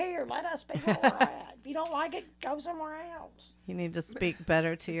us. We're here. Let us be where we're at. If you don't like it, go somewhere else. You need to speak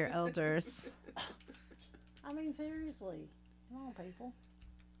better to your elders. I mean, seriously. Come on, people.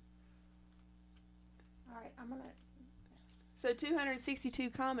 All right, I'm going to... So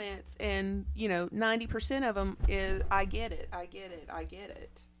 262 comments, and 90% of them is I get it, I get it, I get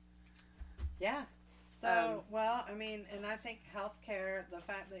it. Yeah. So, well, I mean, and I think healthcare, the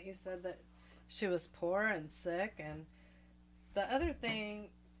fact that you said that she was poor and sick, and the other thing,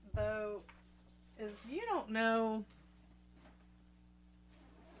 though, is you don't know,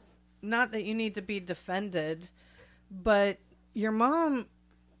 not that you need to be defended, but your mom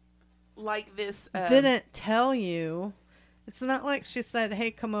Like this didn't tell you. It's not like she said,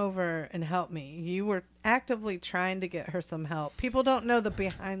 hey, come over and help me. You were actively trying to get her some help. People don't know the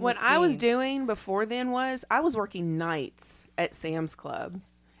behind the What scenes. I was doing before then was I was working nights at Sam's Club,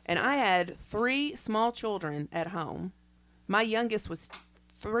 and I had 3 small children at home. My youngest was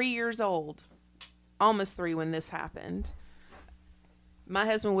 3 years old, almost 3 when this happened. My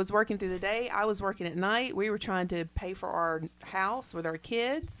husband was working through the day. I was working at night. We were trying to pay for our house with our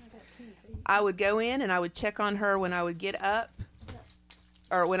kids. I would go in and I would check on her when I would get up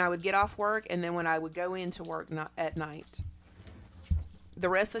or when I would get off work, and then when I would go into work at night. The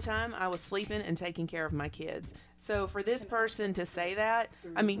rest of the time, I was sleeping and taking care of my kids. So for this person to say that,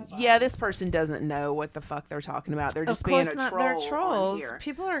 I mean, yeah, this person doesn't know what the fuck they're talking about. They're just being a troll. They're on trolls. here.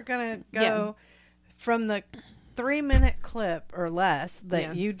 People are going to go from the 3-minute clip or less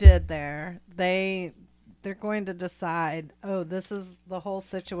that you did there. They're going to decide, oh, this is the whole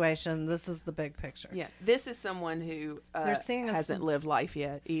situation. This is the big picture. Yeah, this is someone who They're seeing hasn't lived life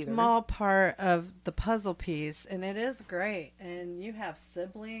yet either. Small part of the puzzle piece, and it is great. And you have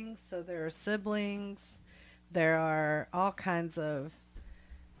siblings, so there are siblings. There are all kinds of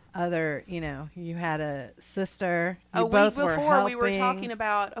other, you had a sister. You A both week were before we were helping. talking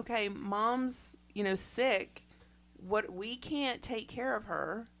about, okay, mom's, sick. What we can't take care of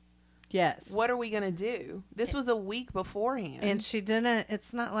her. Yes. What are we going to do? This was a week beforehand. And she didn't,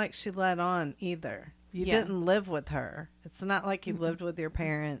 it's not like she let on either. You didn't live with her. It's not like you lived with your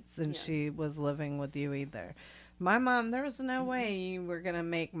parents and she was living with you either. My mom, there was no way you were going to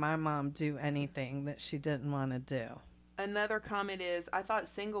make my mom do anything that she didn't want to do. Another comment is, I thought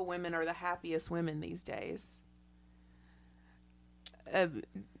single women are the happiest women these days.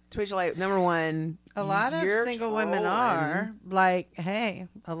 Twitch, number one, A lot of single women are. Like, hey,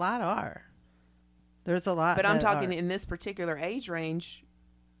 a lot are. There's a lot. But I'm that talking are. in this particular age range.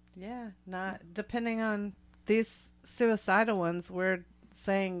 Yeah, not depending on these suicidal ones. We're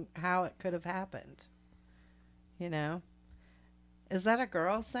saying how it could have happened. Is that a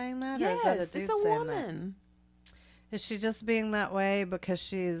girl saying that, or is that a Yes, dude it's a saying woman. that? Is she just being that way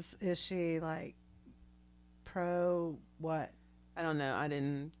because is she like pro what? I don't know. I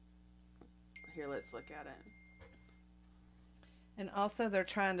didn't. Here, let's look at it. And also, they're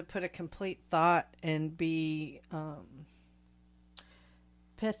trying to put a complete thought and be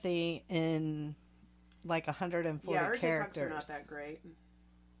pithy in like 140 Yeah, her characters. TikToks are not that great.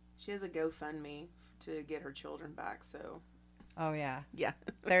 She has a GoFundMe to get her children back, so. Oh, yeah. Yeah.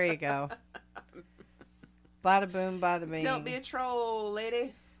 There you go. Bada boom, bada bing. Don't be a troll,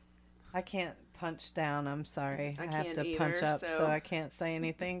 lady. I can't punch down. I'm sorry. I have can't to either, punch up, so so I can't say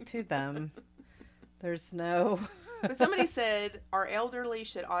anything to them. There's no. But somebody said our elderly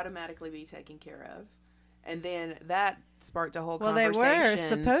should automatically be taken care of. And then that sparked a whole conversation. Well, they were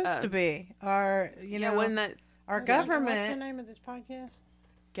supposed to be. Our, when that our What's the government. name of this podcast?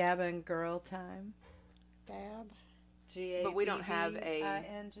 Gavin Girl Time. Gab. G-A-B-B-I-N-G. But we don't have a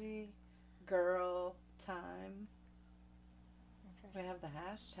Girl Time. Okay. We have the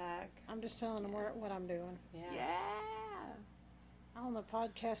hashtag. I'm just telling them what I'm doing. Yeah. On the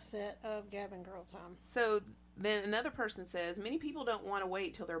podcast set of Gavin Girl Time. So then another person says, many people don't want to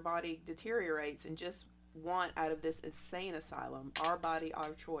wait till their body deteriorates and just want out of this insane asylum. Our body,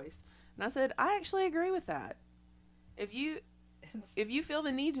 our choice. And I said, I actually agree with that. If you feel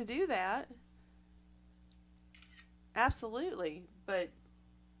the need to do that, absolutely. But,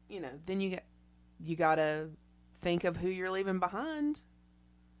 then you got to think of who you're leaving behind.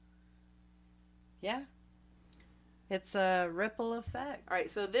 Yeah. It's a ripple effect. All right,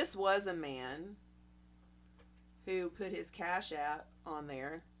 so this was a man who put his Cash App on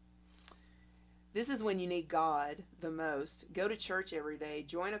there. This is when you need God the most. Go to church every day.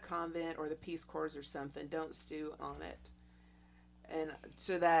 Join a convent or the Peace Corps or something. Don't stew on it. And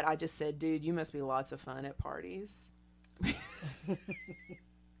to that, I just said, dude, you must be lots of fun at parties.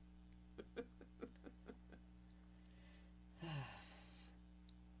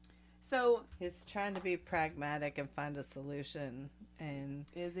 So he's trying to be pragmatic and find a solution. And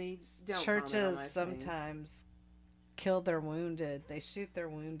is he? Don't churches sometimes kill their wounded. They shoot their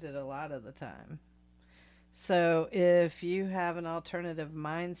wounded a lot of the time. So if you have an alternative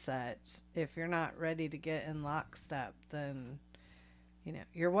mindset, if you're not ready to get in lockstep, then, you know,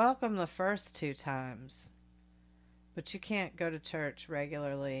 you're welcome the first 2 times, but you can't go to church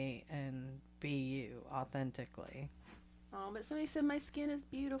regularly and be you authentically. Oh, but somebody said my skin is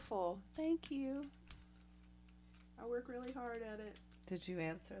beautiful. Thank you. I work really hard at it. Did you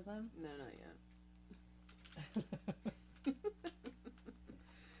answer them? No, not yet.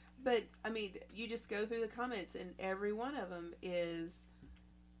 But, I mean, you just go through the comments, and every one of them is,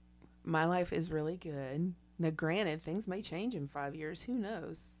 my life is really good. Now, granted, things may change in 5 years. Who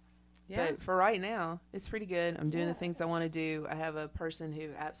knows? Yeah. But for right now, it's pretty good. I'm doing the things I want to do. I have a person who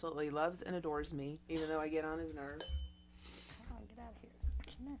absolutely loves and adores me, even though I get on his nerves. Get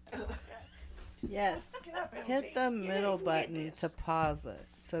out of here. Yes. Hit the middle button to pause it.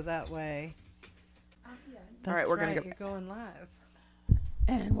 So that way. All right, we're going to go. You're going live.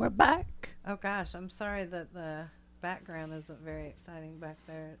 And we're back. Oh, gosh. I'm sorry that the background isn't very exciting back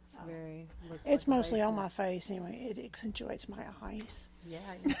there. It's very. It's like mostly on my face anyway. It accentuates my eyes. Yeah,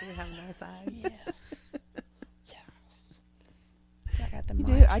 you do have nice eyes. Yes. Yes. So I got the You mic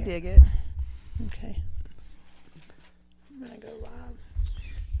do. I here. dig it. Okay. I'm going to go live.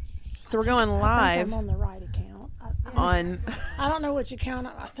 So we're going I live think I'm on the right account. I don't know which account.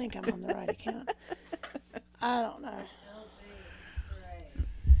 I think I'm on the right account. I don't know.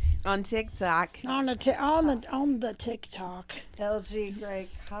 on TikTok. On the TikTok. LG Gray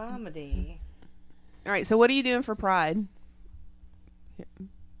Comedy. All right. So what are you doing for Pride?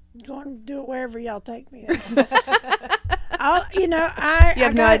 Going to do it wherever y'all take me. I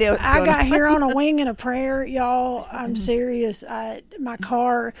have no idea what's I going got on. here on a wing and a prayer, y'all. I'm serious. My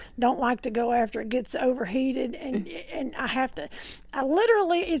car don't like to go after it gets overheated, and I have to. I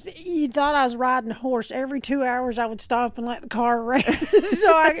literally, if you thought I was riding a horse, every 2 hours I would stop and let the car rest,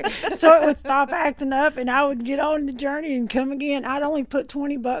 so it would stop acting up, and I would get on the journey and come again. I'd only put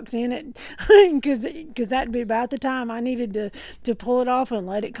 $20 in it because that'd be about the time I needed to pull it off and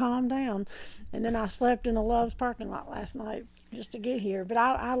let it calm down. And then I slept in the Love's parking lot last night just to get here. But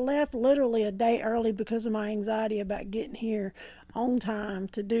I left literally a day early because of my anxiety about getting here on time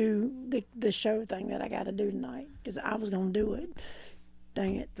to do the show thing that I got to do tonight because I was going to do it.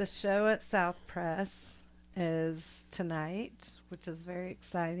 Dang it. The show at South Press is tonight, which is very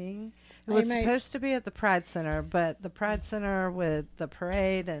exciting. It was supposed to be at the Pride Center, but the Pride Center with the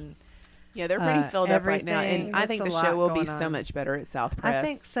parade and yeah, they're pretty filled up right now, and I think the show will be so much better at South Press. I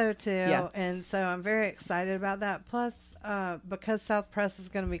think so too, yeah. And so I'm very excited about that. Plus, because South Press is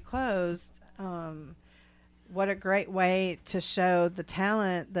going to be closed, what a great way to show the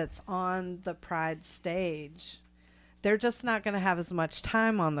talent that's on the Pride stage. They're just not going to have as much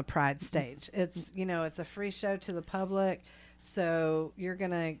time on the Pride stage. It's it's a free show to the public. So you're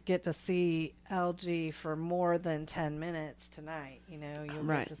going to get to see LG for more than 10 minutes tonight. You'll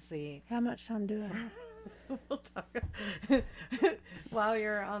get to see. How much time do I have? We'll talk. While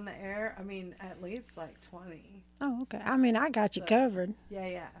you're on the air, I mean, at least like 20. Oh, okay. I mean, I got you covered.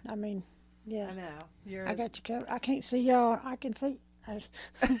 Yeah. I mean, yeah. I know. I got you covered. I can't see y'all. I can see.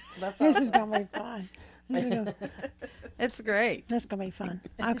 This is going to be fun. It's great. That's going to be fun.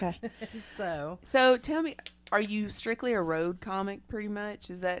 Okay. So tell me, are you strictly a road comic pretty much?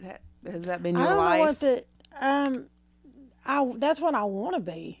 Has that been your life? I don't life? know what that's what I want to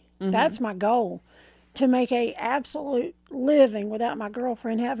be. Mm-hmm. That's my goal, to make a absolute living without my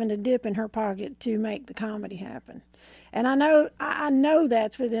girlfriend having to dip in her pocket to make the comedy happen. And I know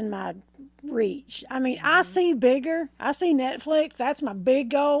that's within my reach. I mean, I see bigger. I see Netflix. That's my big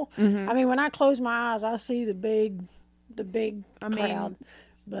goal. Mm-hmm. I mean, when I close my eyes, I see the big crowd.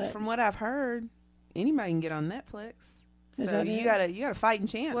 But from what I've heard, anybody can get on Netflix. So you got a fighting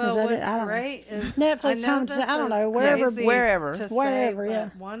chance. Well, what's great is Netflix. I don't know, wherever. Yeah.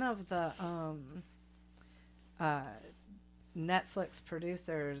 One of the Netflix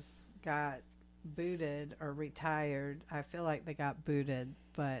producers got booted or retired. I feel like they got booted,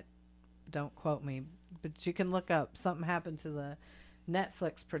 but don't quote me. But you can look up. Something happened to the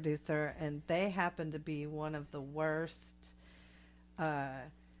Netflix producer, and they happen to be one of the worst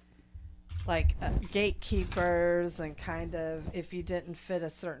like gatekeepers, and kind of if you didn't fit a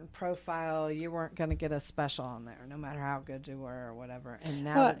certain profile, you weren't going to get a special on there, no matter how good you were or whatever. And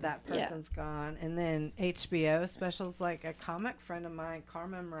now that person's gone, and then HBO specials, like a comic friend of mine,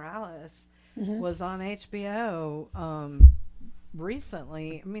 Carmen Morales, was on HBO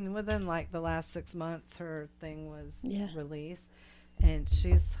recently. I mean, within like the last 6 months, her thing was released, and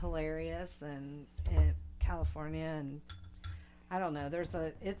she's hilarious, and California, and I don't know.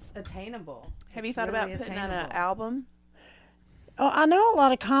 It's attainable. Have you thought about putting out an album? Oh, I know a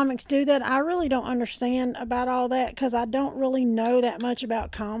lot of comics do that. I really don't understand about all that because I don't really know that much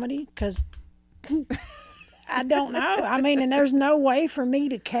about comedy because I don't know. I mean, and there's no way for me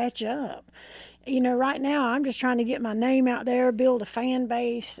to catch up. You know, right now I'm just trying to get my name out there, build a fan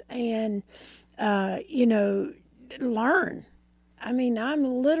base, and, you know, learn. I mean, I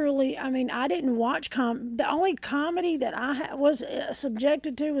didn't watch the only comedy that I was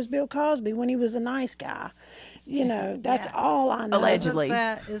subjected to was Bill Cosby when he was a nice guy. You know, that's all I know. Allegedly.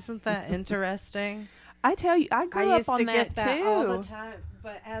 Isn't that interesting? I tell you, I grew up on that too. All the time.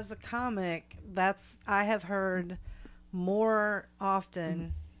 But as a comic, I have heard more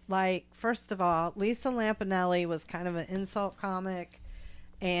often. Like, first of all, Lisa Lampanelli was kind of an insult comic.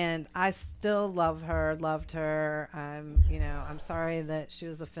 And I still loved her. I'm sorry that she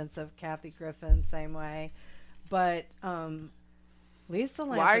was offensive. Kathy Griffin, same way. But Lisa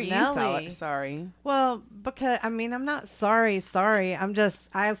Lampanelli. Why are you sorry? Well, because, I'm not sorry.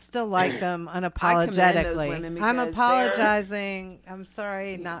 I still like them unapologetically. I'm apologizing. I'm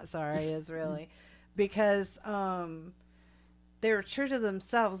sorry, not sorry is really. Because they were true to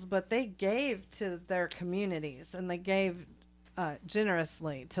themselves, but they gave to their communities, and they gave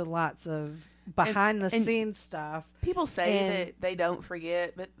generously to lots of behind the scenes stuff. People say that they don't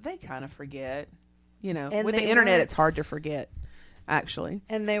forget, but they kind of forget. You know, with the internet, it's hard to forget, actually.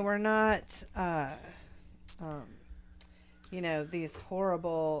 And they were not, these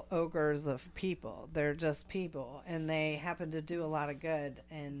horrible ogres of people. They're just people, and they happen to do a lot of good.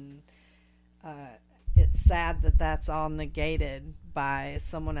 And it's sad that that's all negated by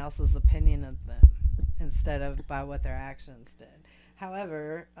someone else's opinion of them, instead of by what their actions did.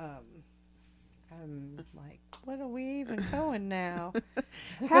 However, I'm like, what are we even going now?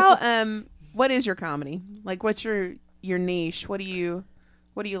 What is your comedy? Like, what's your niche? What do you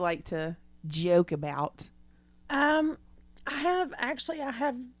like to joke about? I have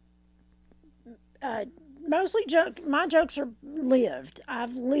mostly my jokes are lived.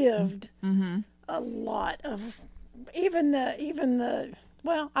 I've lived a lot of even the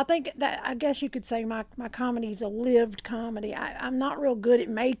well, I think that, I guess you could say my comedy's a lived comedy. I'm not real good at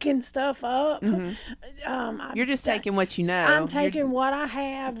making stuff up. You're just taking what you know. I'm taking what I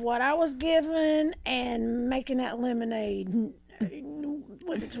have, what I was given, and making that lemonade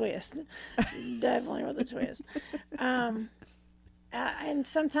with a twist. Definitely with a twist. And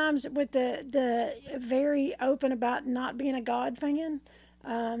sometimes with the very open about not being a God fan,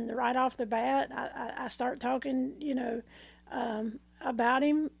 right off the bat, I start talking, about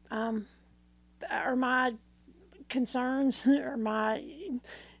him, or my concerns, or my,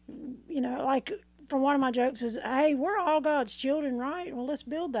 like, from one of my jokes is, hey, we're all God's children, right? Well, let's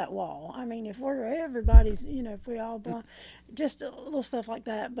build that wall. I mean, if we're everybody's, if we all belong, just a little stuff like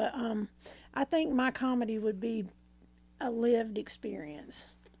that. But I think my comedy would be a lived experience,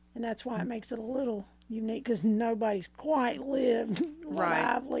 and that's why it makes it a little unique, because nobody's quite lived what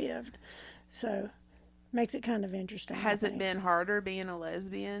I've lived. So makes it kind of interesting. Has it been harder being a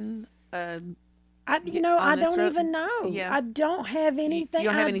lesbian? I don't even know. Yeah. I don't have anything. You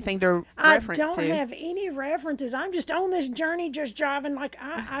don't have anything to reference to. I don't have any references. I'm just on this journey, just driving like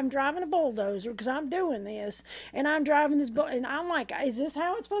I'm driving a bulldozer because I'm doing this, and I'm driving this and I'm like, is this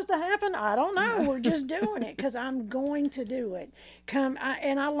how it's supposed to happen? I don't know. We're just doing it because I'm going to do it.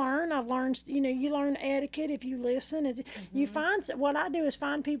 I've learned. You learn etiquette if you listen. You find what I do is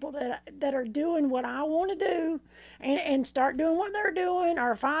find people that are doing what I want to do, and start doing what they're doing,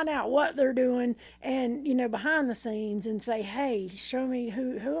 or find out what they're doing. And, behind the scenes, and say, hey, show me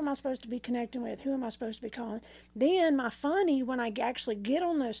who am I supposed to be connecting with? Who am I supposed to be calling? Then my funny, when I actually get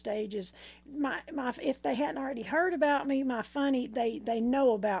on those stages, my if they hadn't already heard about me, my funny, they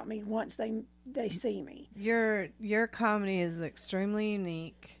know about me once they see me. Your comedy is extremely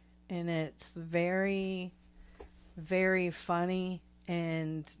unique, and it's very, very funny,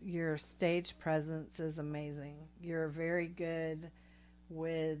 and your stage presence is amazing. You're very good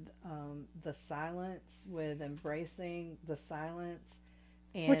with the silence, with embracing the silence,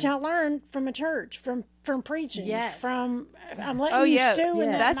 and which I learned from a church, from preaching. Yes. I'm letting you stew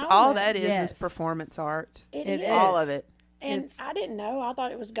in that That's moment. all that is performance art. It is all of it. And I didn't know. I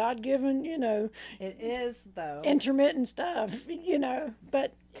thought it was God given, It is, though. intermittent stuff,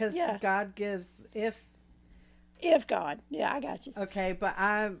 But Because yeah, God gives, if God, yeah, I got you. okay, but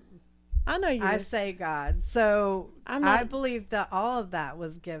I know you. I do. say God. So I'm not- I believe that all of that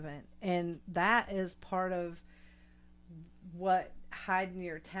was given. And that is part of what hiding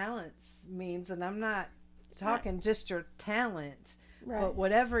your talents means. And I'm not talking just your talent, Right. but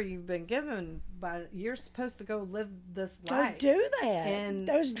whatever you've been given, you're supposed to go live this Go life. do that. And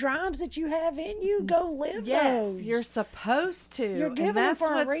those drives that you have in you, go live Yes, those. you're supposed to. You're given and that's them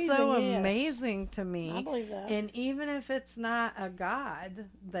for a what's reason, so yes. amazing to me. I believe that. And even if it's not a God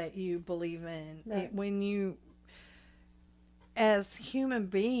that you believe in, Right. when you, as human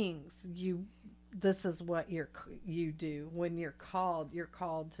beings, this is what you do when you're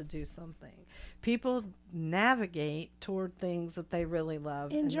called to do something. People navigate toward things that they really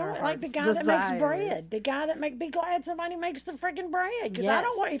love. Enjoy and it, their like the heart's guy that makes desires. bread. The guy that be glad somebody makes the freaking bread. Because I Yes.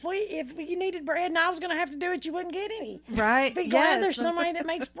 don't want if you needed bread and I was going to have to do it, you wouldn't get any. Right? Be glad Yes. there's somebody that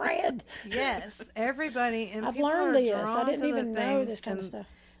makes bread. Yes, everybody. And I've people learned are this. I drawn didn't to the even know things, this kind of and- stuff.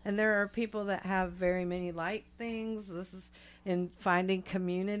 And there are people that have very many light things. This is in finding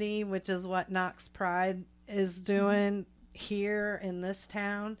community, which is what Knox Pride is doing here in this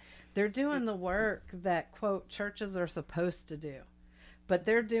town. They're doing the work that, quote, churches are supposed to do. But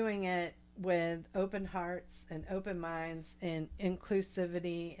they're doing it with open hearts and open minds and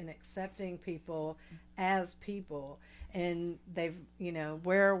inclusivity and accepting people as people. And they've,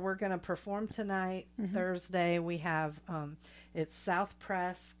 where we're going to perform tonight, Thursday, we have, it's South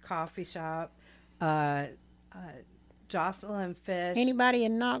Press Coffee Shop, Jocelyn Fish Anybody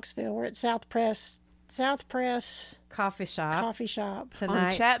in Knoxville, we're at South Press Coffee Shop Coffee Shop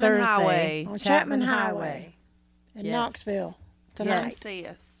tonight, Chapman Thursday, Highway. On Chapman Chapman Highway. in Yes. Knoxville Come tonight. see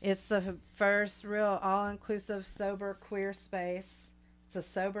us. It's the first real all-inclusive, sober, queer space. It's a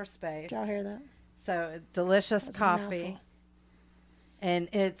sober space. Did y'all hear that? So delicious That's a coffee. mouthful. And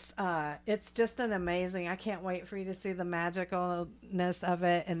it's just an amazing. I can't wait for you to see the magicalness of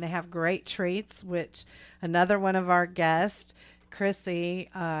it. And they have great treats, which another one of our guests, Chrissy,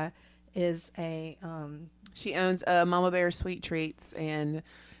 is a She owns Mama Bear Sweet Treats, and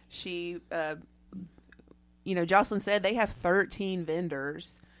she, Jocelyn said they have 13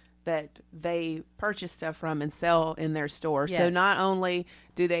 vendors that they purchase stuff from and sell in their store. So Yes. not only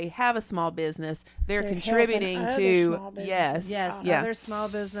do they have a small business, they're They're contributing helping to other small businesses. yes, yeah. other small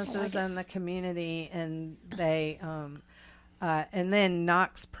businesses in the community, and they and then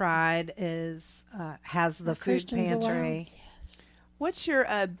Knox Pride is has the food Christians pantry. Alone. What's your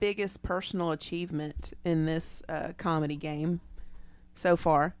biggest personal achievement in this comedy game so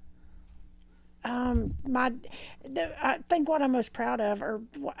far? I think what I'm most proud of,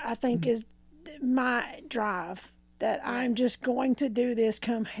 is my drive. That I'm just going to do this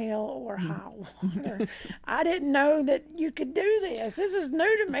come hell or high water. I didn't know that you could do this. This is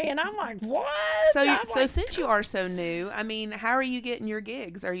new to me, and I'm like, what? So since you are so new, I mean, how are you getting your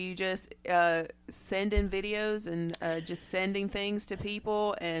gigs? Are you just sending videos and just sending things to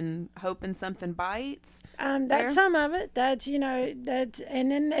people and hoping something bites? That's some of it. That's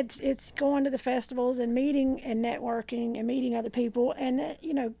and then it's going to the festivals and meeting and networking and meeting other people, and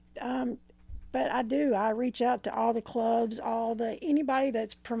but I reach out to all the clubs, anybody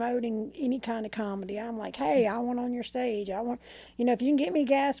that's promoting any kind of comedy. I'm like, hey, I want on your stage. I want, if you can get me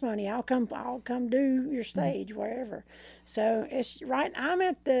gas money, I'll come do your stage wherever. So it's right. I'm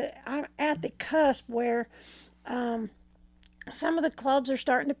at the cusp where, some of the clubs are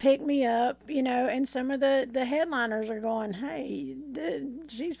starting to pick me up, and some of the headliners are going, hey,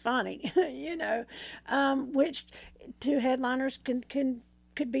 she's funny, which two headliners could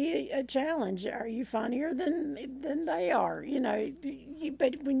be a challenge. Are you funnier than they are?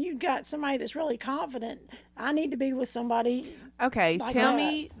 But when you got somebody that's really confident, I need to be with somebody. Okay, like tell that.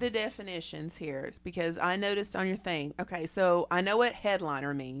 me the definitions here, because I noticed on your thing. Okay, so I know what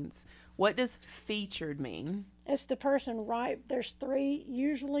headliner means. What does featured mean? It's the person there's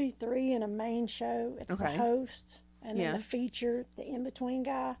usually three in a main show. It's the Okay. host, and then Yeah. the feature, the in-between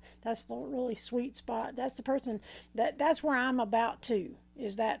guy. That's the really sweet spot. That's the person that's where I'm about to,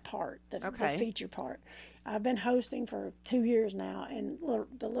 is that part, the feature part. I've been hosting for 2 years now in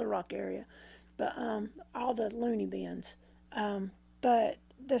the Little Rock area, but all the loony bins. But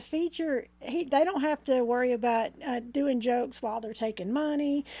the feature, they don't have to worry about doing jokes while they're taking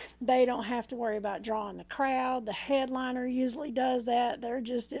money. They don't have to worry about drawing the crowd. The headliner usually does that. They're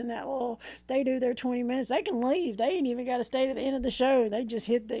just in that they do their 20 minutes. They can leave. They ain't even got to stay to the end of the show. They just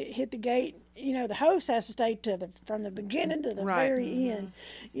hit the gate, the host has to stay from the beginning to the Right. very end.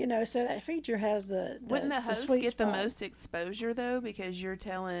 So that feature has Wouldn't the host sweet get the spot. most exposure though, because you're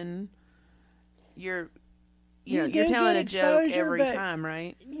telling you're You you're do telling get a joke exposure, every but time,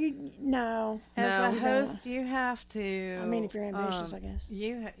 right? No. As No. a host, you have to. I mean, if you're ambitious, I guess.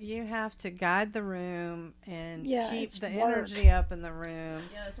 You have to guide the room and Yeah, keep it's the work. energy up in the room.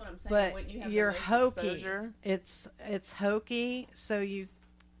 Yeah, that's what I'm saying. But Wouldn't you have you're the most hokey. exposure? It's hokey, so you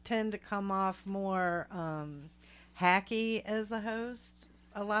tend to come off more hacky as a host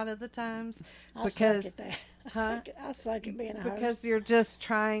a lot of the times I because suck at that. Huh? I suck at being a because host. you're just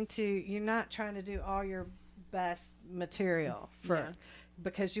you're not trying to do all your best material Yeah.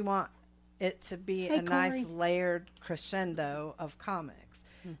 because you want it to be Hey, a nice Corey. layered crescendo of comics.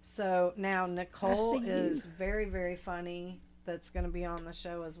 So now Nicole see you. is very, very funny. That's going to be on the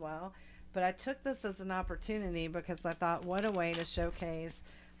show as well. But I took this as an opportunity because I thought, what a way to showcase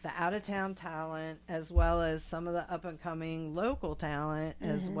the out of town talent as well as some of the up and coming local talent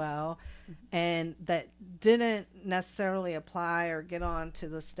as well, and that didn't necessarily apply or get onto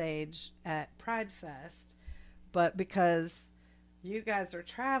the stage at Pride Fest, but because you guys are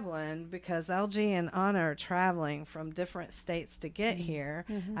traveling, because LG and Anna are traveling from different states to get here,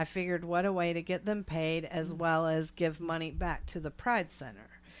 I figured what a way to get them paid as well as give money back to the Pride Center.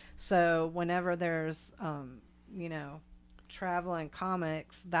 So whenever there's, traveling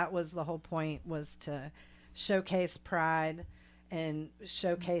comics, that was the whole point, was to showcase Pride and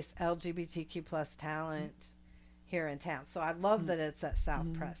showcase LGBTQ plus talent here in town. So I love that it's at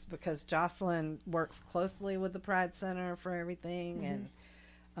South Press because Jocelyn works closely with the Pride Center for everything,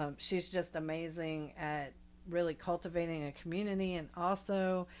 and she's just amazing at really cultivating a community, and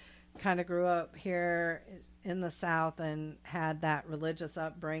also kind of grew up here in the South and had that religious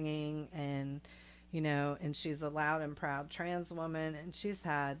upbringing, and and she's a loud and proud trans woman, and she's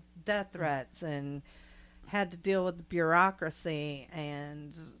had death threats and had to deal with the bureaucracy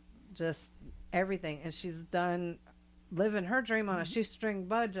and just everything, and she's done living her dream on a shoestring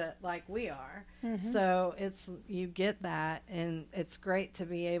budget like we are. So you get that, and it's great to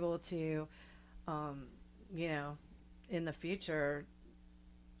be able to in the future,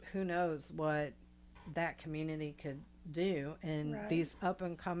 who knows what that community could do, and Right. these up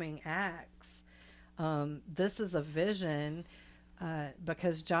and coming acts. This is a vision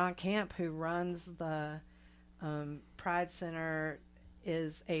because John Camp, who runs the Pride Center,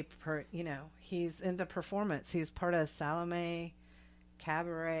 is he's into performance. He's part of Salome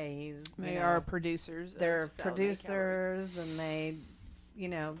Cabaret. They are producers. They're of Salome producers, and they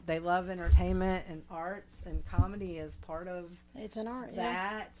love entertainment and arts, and comedy is part of It's an art.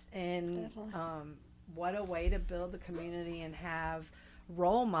 that. And Definitely. what a way to build the community and have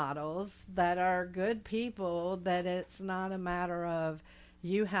role models that are good people, that it's not a matter of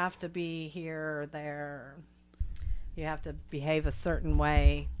you have to be here or there. You have to behave a certain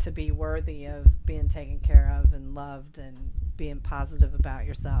way to be worthy of being taken care of and loved and being positive about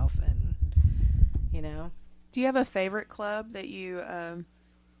yourself. And Do you have a favorite club that you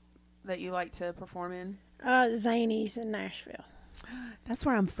like to perform in? Zanies in Nashville. That's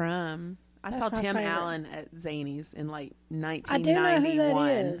where I'm from. I That's saw my Tim favorite. Allen at Zanies in like I do know who 1991.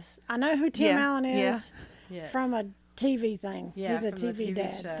 that is. I know who Tim Yeah, Allen yeah. is yes. from a TV thing. Yeah, He's a from the TV TV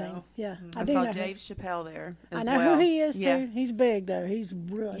dad show. thing. Yeah, I do saw know Dave Chappelle there I as know well. who he is too. Yeah. He's big though. He's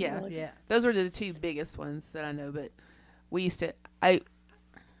really, Yeah. really Yeah. Those were the two biggest ones that I know. But we used to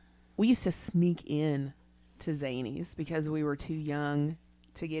sneak in to Zanies because we were too young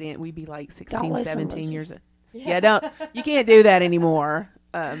to get in. We'd be like 16, Don't listen, 17 Lucy. years. You can't do that anymore.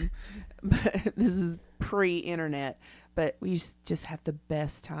 But this is pre-internet. But we used to just have the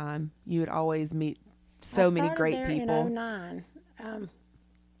best time. You would always meet so many great there people. In 09,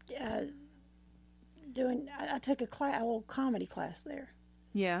 I took a little comedy class there.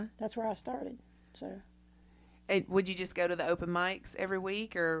 Yeah. That's where I started. So And would you just go to the open mics every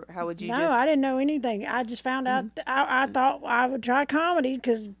week, or how would you no, just? I didn't know anything. I just found out. I thought I would try comedy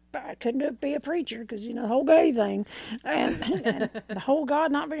because I couldn't be a preacher because the whole gay thing, and the whole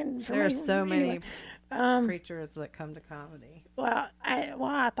God not being. For There are me. so many Anyway, preachers that come to comedy.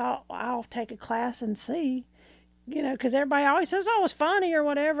 I thought I'll take a class and see, because everybody always says, "Oh, it's funny" or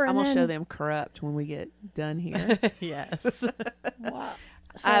whatever. I'm And gonna then, show them Corrupt when we get done here. Yes. Well,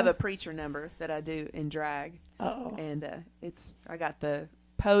 I have a preacher number that I do in drag, Uh-oh. and I got the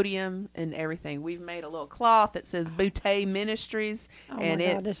podium and everything. We've made a little cloth that says Boutte Ministries, Oh and my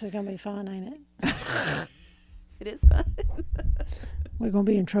God, it's this is gonna be fun, ain't it? it is fun. We're gonna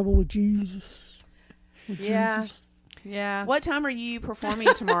be in trouble with Jesus. With Yeah. Jesus. Yeah. What time are you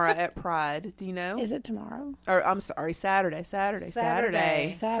performing tomorrow at Pride? Do you know? Is it tomorrow? Or I'm sorry, Saturday. Saturday.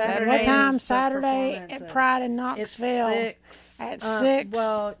 Saturday. What time? is the Saturday at performances. Pride in It's Knoxville. 6. At 6?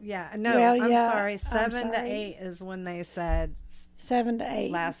 Well, yeah. No, Well, I'm yeah, sorry. I'm 7 to sorry. 8 is when they said 7 to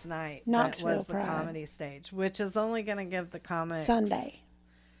 8. last night. Knoxville that was the Pride. comedy stage, which is only going to give the comics Sunday.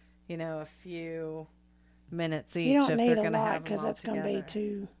 You know, a few minutes each You don't if need they're a going to lot have them because all that's going to be together.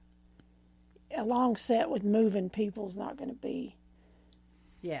 too. A long set with moving people's not going to be.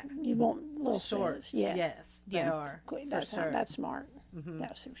 Yeah. You want little Shorts. sets. Yeah. Yes, they Yeah. are. Quick, for that's sure. that's smart.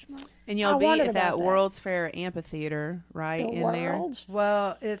 That's super smart. And I you'll be wondered at about that that. World's Fair amphitheater, right? The in there? world's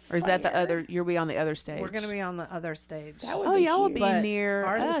Well, it's Or is that the Fair? other? You'll be on the other stage. we're going to be on the other stage. That would Oh, be y'all will huge. be But near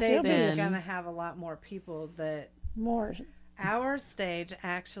our us stage then. is going to have a lot more people that more. our stage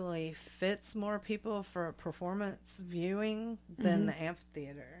actually fits more people for a performance viewing than the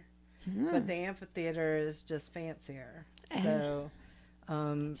amphitheater. But the amphitheater is just fancier. So,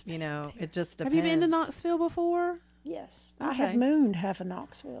 you know, it just Have depends. you been to Knoxville before? Yes, I have Okay. mooned half of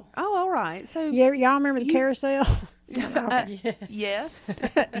Knoxville. Oh, all right. So Yeah, y'all remember the You- carousel? yes, Is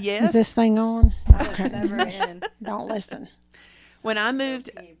yes. this thing on? I was never in. Don't listen. When I moved,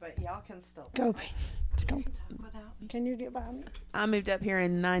 But y'all can still Go. Let's go. talk without me. Can you get by me? I moved up here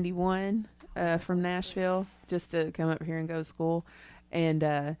in '91 from Nashville just to come up here and go to school, and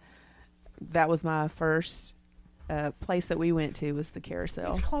that was my first place that we went to was the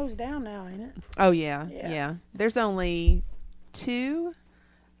carousel. It's closed down now, ain't it? Oh yeah, Yeah. yeah. There's only 2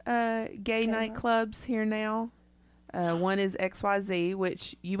 gay night. nightclubs here now. One is XYZ,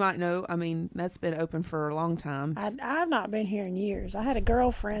 which you might know. I mean, that's been open for a long time. I've not been here in years. I had a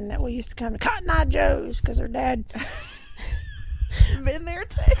girlfriend that we used to come to Cotton Eye Joe's because her dad been there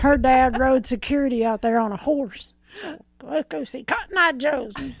too. her dad rode security out there on a horse. So, let's go see Cotton Eye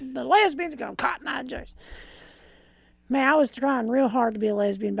Joe's. And the lesbians go Cotton Eye Joe's. Man, I was trying real hard to be a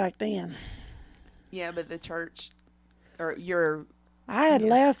lesbian back then. Yeah, but the church, or your I had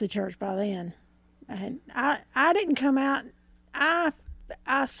left the church by then. I didn't come out. I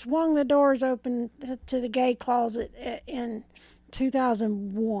swung the doors open to the gay closet in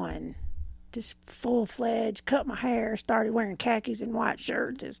 2001. Just full-fledged, cut my hair, started wearing khakis and white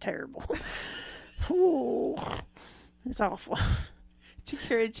shirts. It was terrible. Ooh, it's awful. did you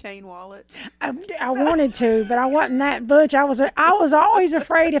carry a chain wallet? I wanted to, but I wasn't that butch. I was always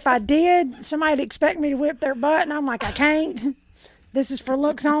afraid if I did, somebody'd expect me to whip their butt, and I'm like, I can't. This is for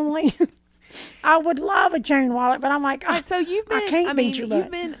looks only. I would love a chain wallet, but I'm like, All right, so you've been. I can't I mean, beat your you've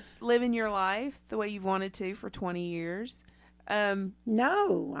butt. been living your life the way you've wanted to for 20 years.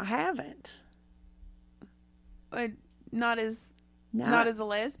 No, I haven't. Not as No. not as a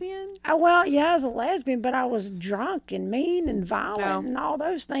lesbian. Well, yeah, as a lesbian, but I was drunk and mean and violent Oh. and all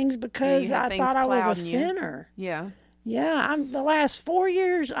those things because had I things thought I was a clouding you. sinner. Yeah. Yeah, the last 4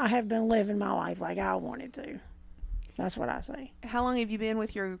 years I have been living my life like I wanted to. That's what I say. How long have you been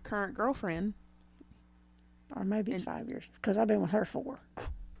with your current girlfriend? Or maybe it's 5 years because I've been with her 4.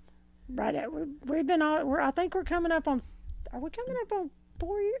 Right at we've been all. I think we're coming up on. Are we coming up on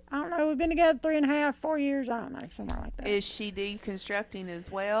 4 years? I don't know. We've been together 3.5, 4 years. I don't know, somewhere like that. Is she deconstructing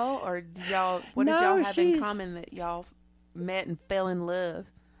as well, or did y'all? What did No, y'all have in she's- common that y'all met and fell in love?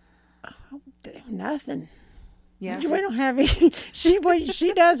 Nothing. Yeah, We don't have any. She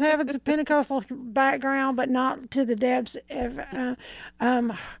does have a Pentecostal background, but not to the depths of.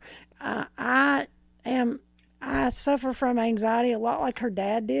 I suffer from anxiety a lot, like her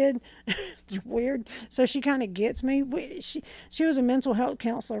dad did. It's weird. So she kind of gets me. She was a mental health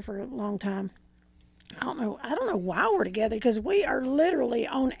counselor for a long time. I don't know why we're together because we are literally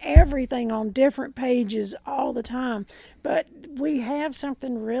on everything on different pages all the time. But we have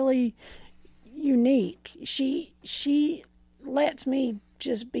something really unique. She lets me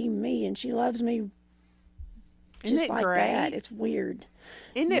just be me, and she loves me Isn't just it like great? that. It's weird.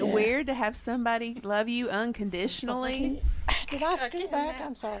 Isn't it Yeah. weird to have somebody love you unconditionally? Did I scoot back?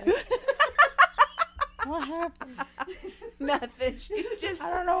 I'm sorry. What happened? Nothing. She just. I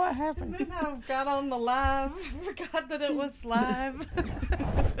don't know what happened. No, got on the live. Forgot that it was live.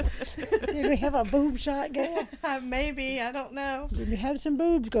 Did we have a boob shot, Gail? Maybe. I don't know. Did we have some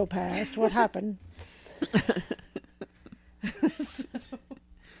boobs go past? What happened?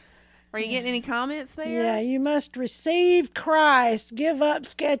 Are you getting any comments there? Yeah, you must receive Christ. Give up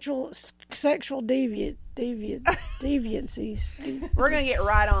sexual deviancies. We're gonna get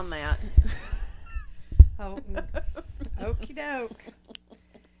right on that. Oh, okie doke.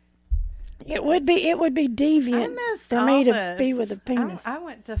 It would be I deviant missed for all me to this. be with a penis. I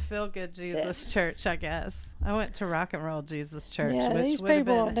went to Feel Good Jesus Church, I guess. I went to Rock and Roll Jesus Church. Yeah, which these would have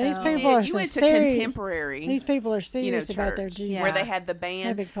people- been these hell. people are you went to serious. Contemporary. These people are serious about their church, Jesus. where they had the Hey,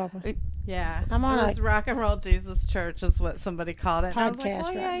 band. Big Papa. Yeah, I'm on it was a Rock and Roll Jesus Church is what somebody called it. And I was like, podcast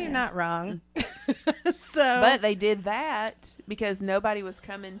well, yeah, right you're now. not wrong. So, But they did that because nobody was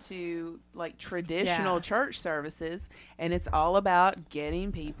coming to like traditional Yeah. church services, and it's all about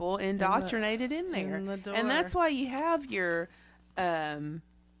getting people indoctrinated in there. in the door. And that's why you have your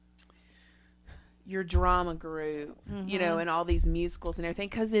drama group, you know, and all these musicals and everything,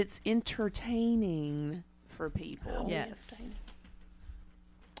 because it's entertaining for people. Yes.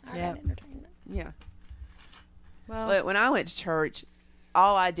 I Yep. got entertainment. Yeah. well, But when I went to church,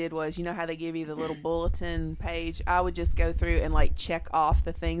 all I did was, you know how they give you the little bulletin page? I would just go through and like check off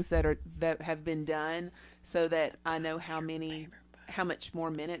the things that have been done, so that I know how much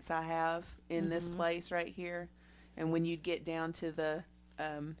more minutes I have in this place right here. And when you get down to the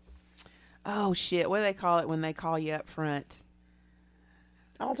oh shit, what do they call it when they call you up front?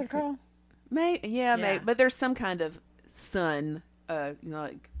 Altar call? Maybe, but there's some kind of sun,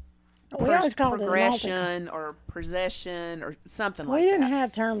 like We always called it an altar call. progression or possession or something We like didn't that.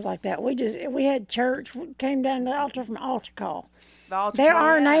 have terms like that. We had church. We came down to the altar from altar call. The altar There call.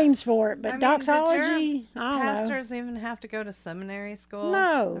 are yeah. names for it, but I mean, did doxology, your I don't know. pastors even have to go to seminary school?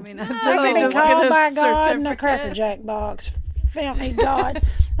 No. I mean, They did can be just get called a by God in a certificate? Cracker Jack box. Help me, God.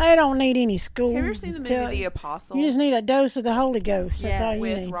 They don't need any school. Have you ever seen the movie Tell- The Apostle You just need a dose of the Holy Ghost. That's Yeah, all you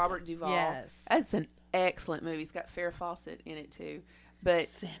with need. Robert Duvall? Yes. That's an excellent movie. It's got Farrah Fawcett in it too. But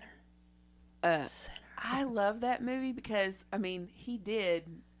Sinner. I love that movie because, I mean, he did,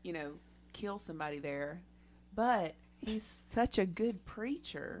 kill somebody there, but he's such a good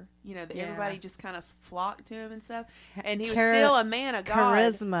preacher, that Yeah. everybody just kind of flocked to him and stuff. And he was Chari- still a man of God.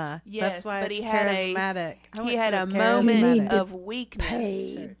 Charisma. Yes, That's why but it's he had charismatic. I he went had to a You moment need to of weakness.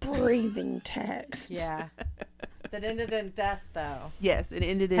 Pay breathing tax. Yeah. That ended in death, though. Yes, it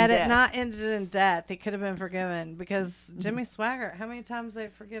ended in Had death. it not ended in death, he could have been forgiven. Because Jimmy Swaggart, how many times they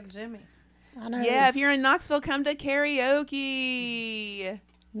forgive Jimmy? I know. Yeah, if you're in Knoxville, come to karaoke.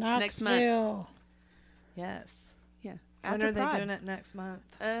 next month. Knoxville. Yes. Yeah. When After are they Pride. doing it next month?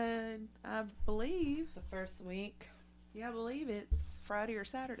 I believe. The first week. Yeah, I believe it's Friday or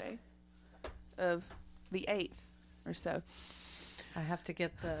Saturday of the 8th or so. I have to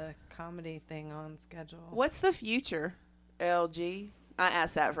get the comedy thing on schedule. What's the future, LG? I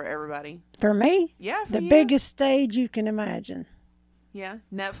asked that for everybody. For me, Yeah, for the you. biggest stage you can imagine. Yeah,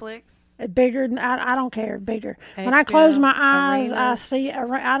 Netflix. Bigger than I don't care. Bigger. When I close HBO, my eyes, I arenas. see.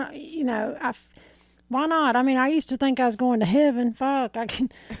 I don't. Why not? I mean, I used to think I was going to heaven. Fuck, I can.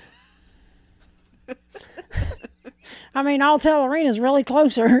 I mean, Alltel Arena's really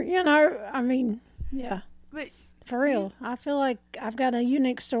closer. I mean, yeah. But For real, I feel like I've got a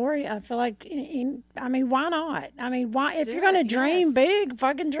unique story. I feel like, I mean, why not? I mean, why? If Do you're gonna it, dream yes. big,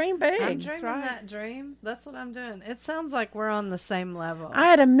 fucking dream big. I'm dreaming that dream. That's what I'm doing. It sounds like we're on the same level.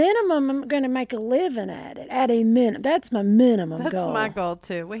 I at a minimum, I'm going to make a living at it. At a minimum, that's my minimum That's goal. my goal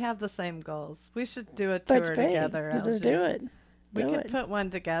too. We have the same goals. We should do a But tour it's big. together. Let's LG. do it. We Do could it. put one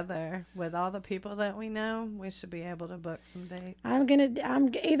together with all the people that we know. We should be able to book some dates. I'm gonna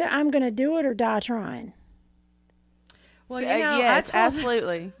do it or die trying. Well, so, you know, yes, I told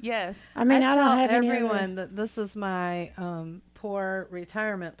absolutely, yes. I mean, I, tell don't have any everyone other. that this is my poor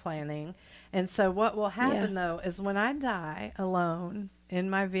retirement planning. And so what will happen though is when I die alone in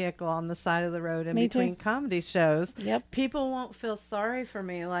my vehicle on the side of the road in Me too. between comedy shows, Yep. people won't feel sorry for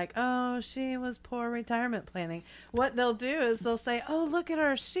me like, oh, she was poor retirement planning. What they'll do is they'll say, oh, look at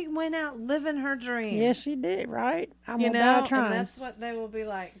her. She went out living her dream. Yes, she did. Right. I'm You gonna know, die trying. and that's what they will be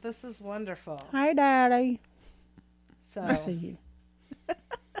like. This is wonderful. Hey, Daddy. So I see you.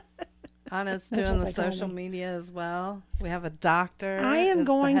 Anna's That's doing what the they call social me. media as well. We have a doctor. I am as the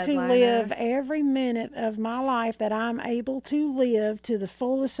going to headliner. live every minute of my life that I'm able to live to the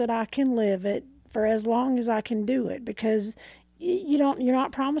fullest that I can live it for as long as I can do it, because you're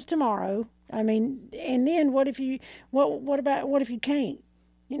not promised tomorrow. I mean, and then what if you can't?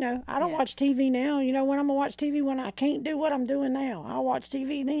 I don't Yes. watch TV now. When I'm gonna watch TV when I can't do what I'm doing now. I'll watch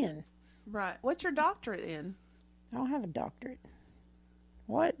TV then. Right. What's your doctorate in? I don't have a doctorate.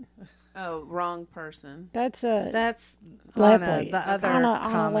 What? Oh, wrong person. That's That's Lepley. Anna, the other Anna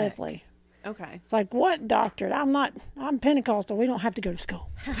comic. Lepley. Okay. It's like, what doctorate? I'm Pentecostal. We don't have to go to school.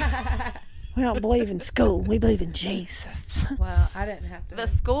 We don't believe in school. We believe in Jesus. Well, I didn't have to. The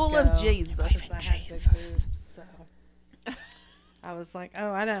School go of Jesus. because I had big Jesus. boobs, so. I was like,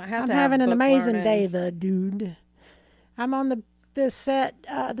 oh, I don't have I'm to. having have an book amazing learning. day, the dude. I'm on the set,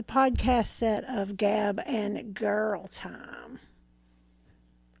 the podcast set of Gab and Girl Time.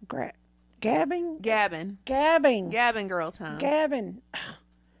 Gabbing? Gabbing. Gabbing. Gabbing girl time. Gabbing.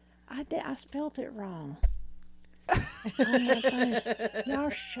 I spelled it wrong. On my thing. Y'all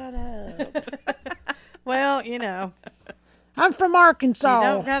shut up. Well, I'm from Arkansas. you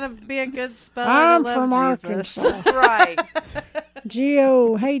don't gotta be a good speller I'm to love from Jesus. Arkansas. That's right.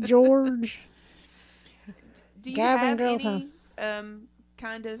 Geo, hey George. Do you Gabbing have girl any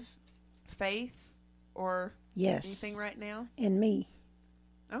kind of faith or Yes. anything right now? In me.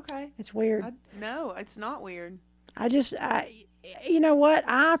 Okay. It's weird. No, it's not weird. You know what?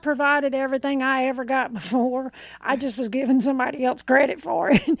 I provided everything I ever got before. I just was giving somebody else credit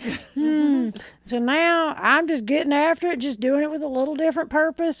for it. So now I'm just getting after it, just doing it with a little different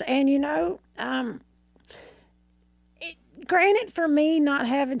purpose. And, granted for me, not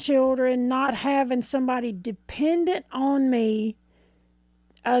having children, not having somebody dependent on me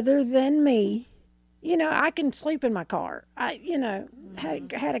other than me, I can sleep in my car.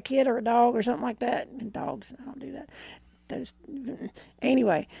 Had a kid or a dog or something like that. And dogs, I don't do that.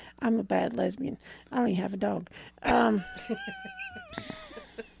 Anyway, I'm a bad lesbian. I don't even have a dog.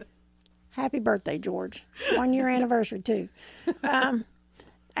 Happy birthday, George. 1 year anniversary, too.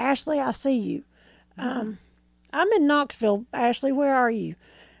 Ashley, I see you. I'm in Knoxville. Ashley, where are you?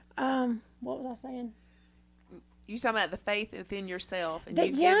 What was I saying? You talking about the faith within yourself and you've I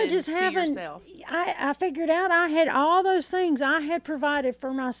given just to haven't. yourself. I figured out I had all those things I had provided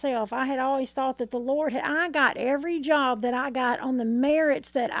for myself. I had always thought that the Lord I got every job that I got on the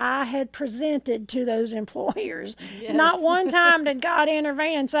merits that I had presented to those employers. Yes. Not one time did God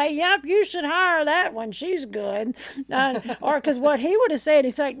intervene and say, "Yep, you should hire that one. She's good," or because what He would have said,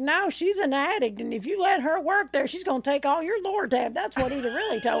 He's like, "No, she's an addict, and if you let her work there, she's going to take all your Lord tab." That's what He'd have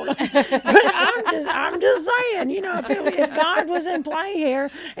really told him. But I'm just saying. If God was in play here,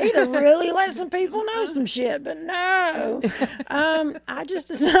 He'd have really let some people know some shit. But no, I just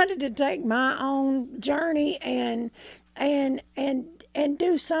decided to take my own journey and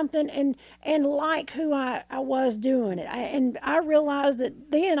do something and like who I was doing it. And I realized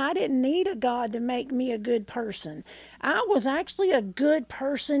that then I didn't need a God to make me a good person. I was actually a good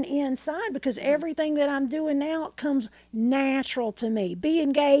person inside because everything that I'm doing now comes natural to me.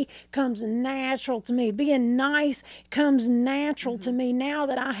 Being gay comes natural to me. Being nice comes natural to me now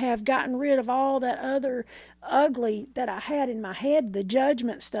that I have gotten rid of all that other ugly that I had in my head, the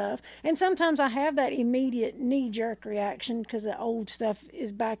judgment stuff. And sometimes I have that immediate knee-jerk reaction because the old stuff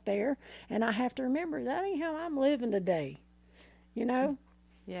is back there. And I have to remember that ain't how I'm living today.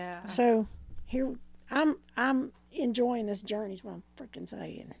 Yeah. So here I'm enjoying this journey is what I'm freaking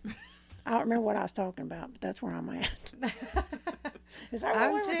saying. I don't remember what I was talking about, but that's where I'm at. Is that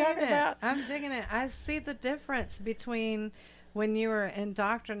what we were talking about? I'm digging it. I see the difference between when you were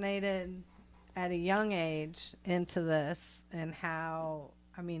indoctrinated at a young age into this and how,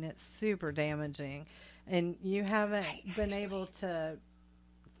 it's super damaging. And you haven't been able to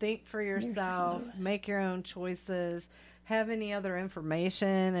think for yourself, make your own choices, have any other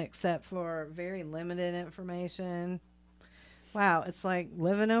information except for very limited information. Wow, it's like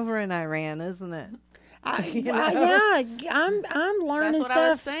living over in Iran, isn't it? Yeah, I'm learning That's what stuff I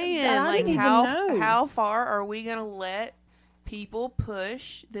was saying. that I didn't even know. How far are we going to let people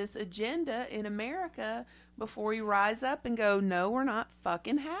push this agenda in America before we rise up and go, no, we're not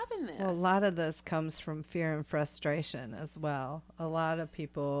fucking having this? Well, a lot of this comes from fear and frustration as well. A lot of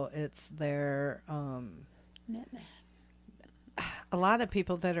people, it's their... a lot of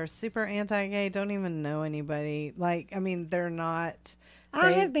people that are super anti-gay don't even know anybody. They're not...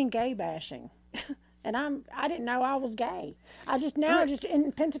 I have been gay bashing. And I didn't know I was gay. I just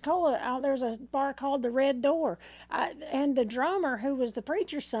in Pensacola, there's a bar called the Red Door. And the drummer, who was the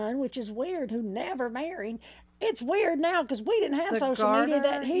preacher's son, which is weird, who never married. It's weird now because we didn't have social media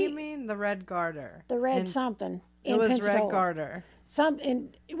that he... You mean the Red Garter? The Red something in Pensacola. It was Pensacola. Red Garter.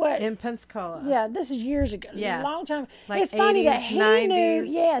 In Pensacola. Yeah, this is years ago. Yeah. A long time. Like it's funny 80s, that he 90s, knew.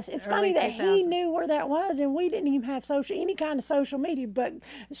 Yes, it's funny that 2000s. he knew where that was, and we didn't even have any kind of social media. But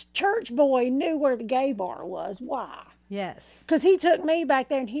church boy knew where the gay bar was. Why? Yes. Because he took me back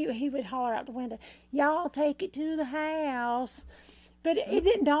there, and he would holler out the window, "Y'all take it to the house." But it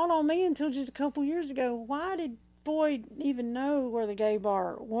didn't dawn on me until just a couple years ago. Why did Boyd even know where the gay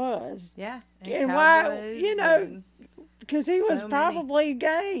bar was? Yeah. And why? Because he was probably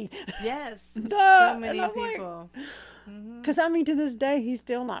gay. Yes. Duh. So many people. Because, to this day, he's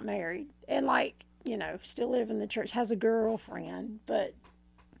still not married. And, still live in the church. Has a girlfriend. But,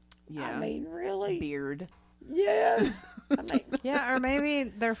 Yeah. Really? Beard. Yes. Yeah, or maybe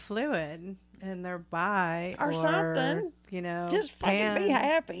they're fluid and they're bi. Or something. Just fucking be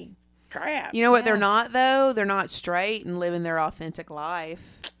happy. Crap. You know what they're not, though? They're not straight and living their authentic life.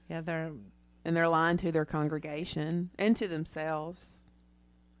 Yeah, they're And they're lying to their congregation and to themselves.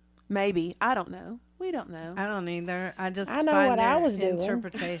 Maybe. I don't know. We don't know. I don't either. I just I know find what I their was doing.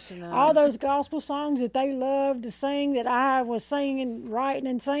 interpretation of All those gospel songs that they loved to sing that I was singing, writing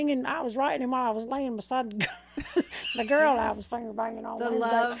and singing. I was writing them while I was laying beside the girl I was finger banging on the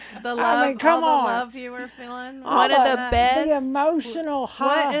Wednesday. love, I mean, come all on. the love you were feeling. One of the best. The emotional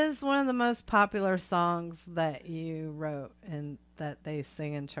high. What is one of the most popular songs that you wrote and that they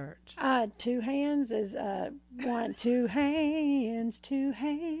sing in church? Two hands is one, two hands, two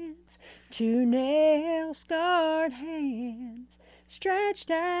nail scarred hands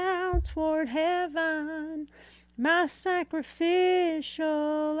stretched out toward heaven, my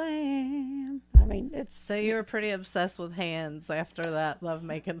sacrificial lamb. I mean, it's. So you were pretty obsessed with hands after that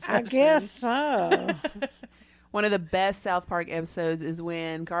lovemaking session. I guess so. One of the best South Park episodes is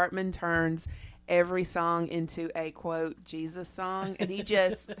when Cartman turns every song into a quote Jesus song, and he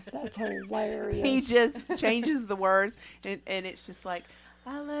just That's hilarious. he just changes the words, and it's just like,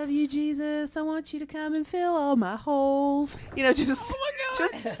 I love you, Jesus. I want you to come and fill all my holes. You know, just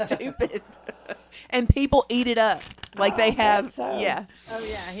just stupid. And people eat it up like they have. so. Yeah. Oh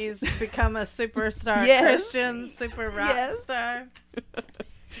yeah, he's become a superstar Yes. Christian, super rock Yes. star.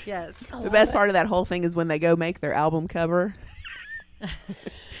 Yes. The best part of that whole thing is when they go make their album cover.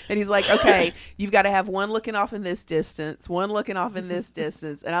 And he's like, okay, you've got to have one looking off in this distance, one looking off in this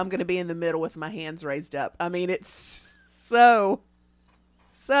distance, and I'm going to be in the middle with my hands raised up. I mean, it's so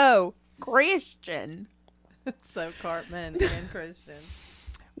Christian. So Cartman and Christian.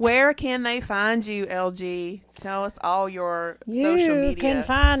 Where can they find you, LG? Tell us all your You social media can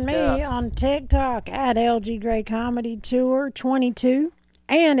find me stuffs. on TikTok at LG Gray Comedy Tour 22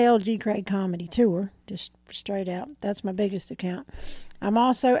 and LG Gray Comedy Tour, just straight out. That's my biggest account. I'm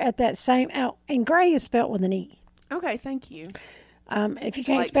also at that same, and Gray is spelled with an E. Okay, thank you. If you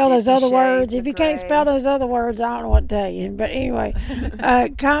can't like spell those 50 other words, Shades if of you can't Grey. spell those other words, I don't know what to tell you. But anyway,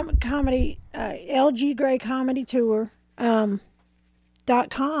 comedy, LG Gray Comedy Tour, .com.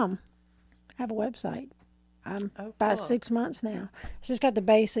 I have a website. I'm about 6 months now. It's just got the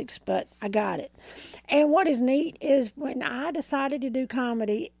basics, but I got it. And what is neat is when I decided to do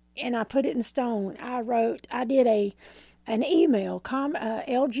comedy and I put it in stone, I did an email,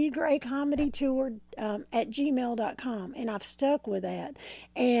 LG Gray Comedy Tour at gmail.com, and I've stuck with that.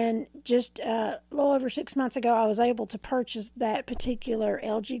 And just a little over 6 months ago, I was able to purchase that particular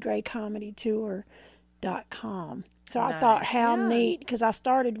LG Gray Comedy Tour.com. So I thought, how neat, because I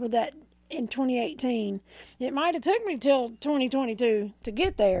started with that in 2018. It might have took me till 2022 to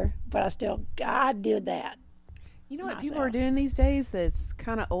get there, but I did that. You know what myself. people are doing these days that's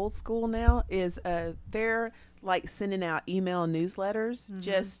kind of old school now is they're like sending out email newsletters,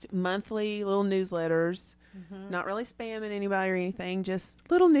 just monthly little newsletters, not really spamming anybody or anything, just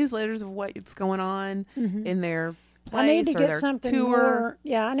little newsletters of what's going on in their place I need to or get their something tour. more.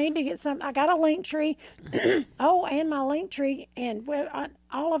 Yeah, I need to get some. I got a link tree. Oh, and my link tree, and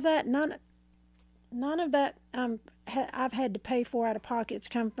all of that. None of that. I've had to pay for out of pocket. It's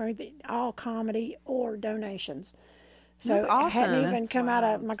come from all comedy or donations. So That's awesome. it hadn't even That's come out of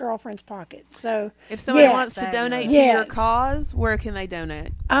wild. my girlfriend's pocket. So If somebody yes. wants to donate to Yes. your cause, where can they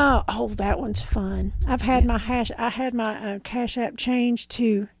donate? Oh, that one's fun. I've had my Cash App changed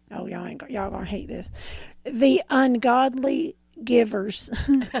to. Oh, y'all gonna hate this. The Ungodly Givers.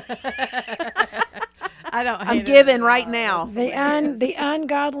 I don't. I'm hate it giving at right all. now. The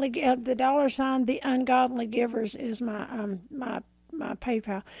ungodly, the $, the Ungodly Givers is my my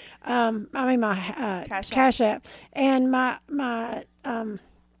PayPal. My Cash App, and my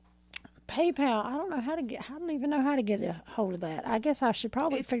PayPal. I don't even know how to get a hold of that. I guess I should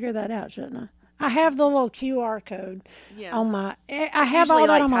probably figure that out, shouldn't I? I have the little QR code on my. I have Usually all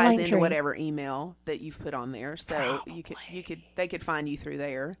that like on my ties link into tree. whatever email that you've put on there, so they could find you through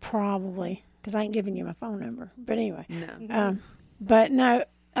there. Probably, because I ain't giving you my phone number. But anyway. No. But no,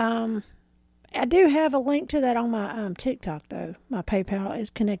 I do have a link to that on my TikTok, though. My PayPal is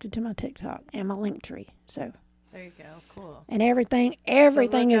connected to my TikTok and my link tree. So, There you go. Cool. and everything look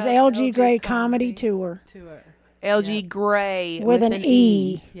is up LG Gray LG Comedy Comedy. Tour Tour. LG Gray with an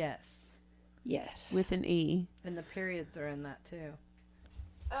E. Yes. Yes. With an E. And the periods are in that too.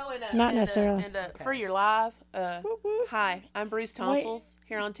 Oh, Not necessarily. For your live, hi, I'm Bruce Tonsils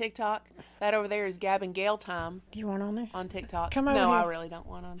here on TikTok. That over there is Gab and Gale time Do you want on there? on TikTok. Come over no, I here. really don't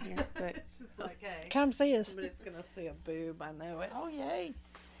want on here. But She's like, hey, Come see us. somebody's gonna see a boob. I know it. Oh, yay.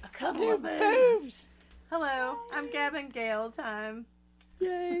 a couple Do of boobs. Hello, I'm Gavin Gale time.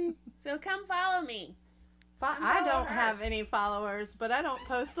 Yay! So come follow me. I don't have any followers, but I don't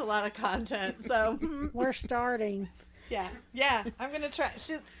post a lot of content, so We're starting. Yeah. I'm gonna try.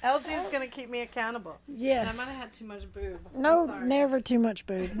 LG is gonna keep me accountable. Yes. And I might have had too much boob. No, I'm sorry. never too much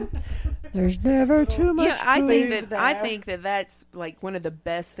boob. There's never too much. Yeah, I boob. think that that's like one of the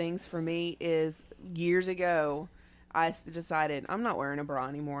best things for me is years ago I decided I'm not wearing a bra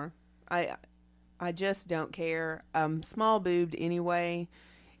anymore. I just don't care. I'm small boobed anyway.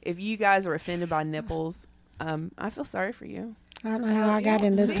 If you guys are offended by nipples, I feel sorry for you. I don't know how I got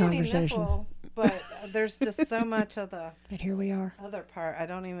in this conversation. Nipple, but there's just so much of the But here we are. other part.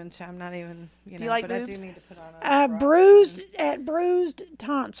 I'm not even, Do you like but boobs? I do need to put on a bra. Bruised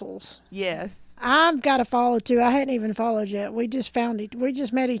tonsils. Yes. I've got to follow too. I hadn't even followed yet. We just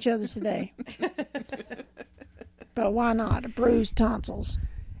met each other today. But why not? Bruised tonsils.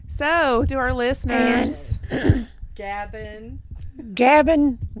 So, to our listeners, Gabbin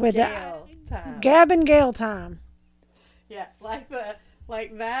with Gale time. Gavin Gale time. Yeah, like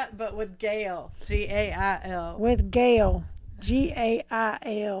that, but with Gail. Gail. With Gail.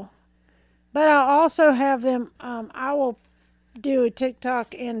 Gail. But I'll also have them, I will do a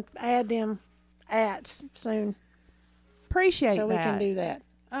TikTok and add them ats soon. appreciate So that. we can do that.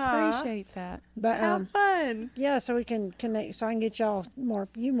 Appreciate that. But How fun. yeah, so we can connect, so I can get y'all more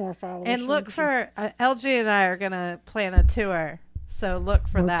followers. And so look we can- for LG and I are gonna plan a tour, so look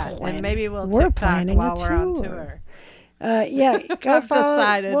for that, and maybe we'll we're TikTok planning while a we're on tour. tour. Yeah, go I've follow.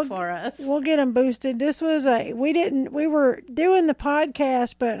 decided for us. We'll get them boosted. This was we were doing the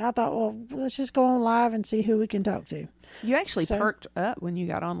podcast, but I thought, well, let's just go on live and see who we can talk to. You actually So- perked up when you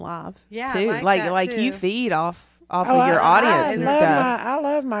got on live. Yeah, too. I like that you too. feed off of your audience and love stuff. I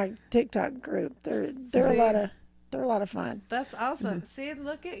love my TikTok group. They're a lot of fun. That's awesome. See,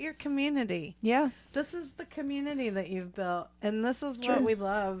 look at your community. Yeah. This is the community that you've built, and this is what True. we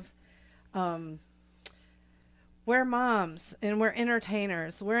love. We're moms and we're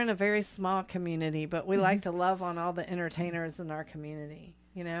entertainers. We're in a very small community, but we like to love on all the entertainers in our community,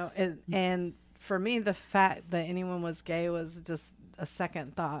 and for me, the fact that anyone was gay was just a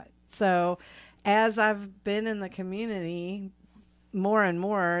second thought. So as I've been in the community more and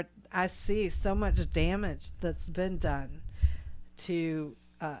more, I see so much damage that's been done to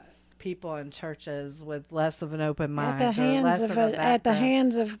people in churches with less of an open mind, At the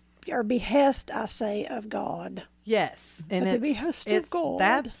hands of or behest, I say, of God. Yes, and At the behest of God.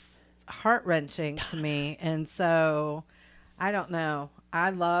 That's heart wrenching to me, and so I don't know. I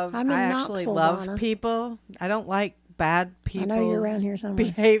actually Knoxville, love Donna. people. I don't like bad people. I know you're around here somewhere.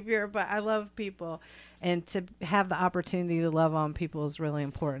 Behavior, but I love people, and to have the opportunity to love on people is really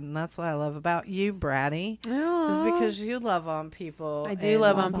important. And that's what I love about you, Bratty, is because you love on people. I do and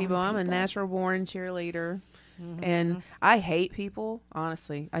love on people. I'm a people. natural born cheerleader. And I hate people,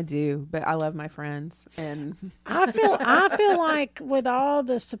 honestly. I do, but I love my friends. And I feel like with all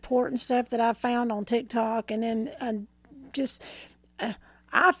the support and stuff that I found on TikTok, and then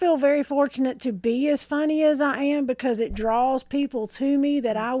I feel very fortunate to be as funny as I am because it draws people to me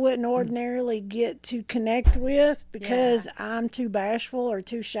that I wouldn't ordinarily get to connect with because I'm too bashful or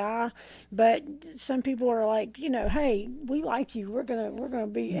too shy. But some people are like, hey, we like you. We're gonna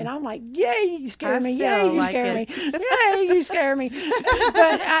be, and I'm like, yay, you scare me. Yay, you scare me. Yay, you scare me.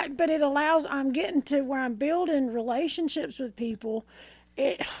 But it allows. I'm getting to where I'm building relationships with people.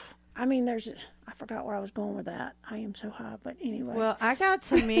 I forgot where I was going with that. I am so high, but anyway. Well, I got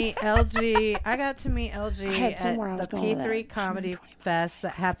to meet LG. I had somewhere I at was the going with P3 that. Comedy Fest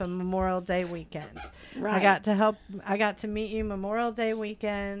that happened Memorial Day weekend. Right. I got to meet you Memorial Day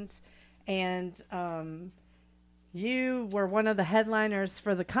weekend, and you were one of the headliners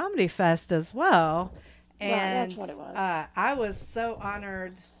for the Comedy Fest as well. Right, And that's what it was. I was so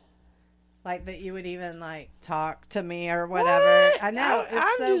honored. Like that you would even talk to me or whatever. What? I know I'm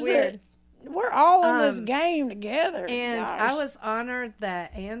it's so just weird. We're all in this game together. And Gosh. I was honored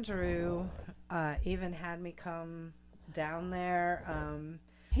that Andrew even had me come down there.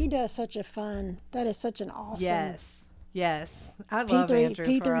 He does such a fun. That is such an awesome. Yes. I love P3 Andrew.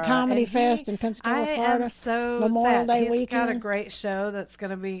 P3 Ferrara. Comedy And Fest in Pensacola, I Florida. am so Memorial sad. Day He's got a weekend. great show that's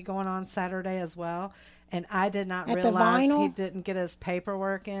going to be going on Saturday as well. And I did not At the realize he Vinyl? didn't get his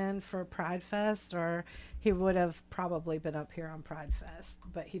paperwork in for Pride Fest, or he would have probably been up here on Pride Fest,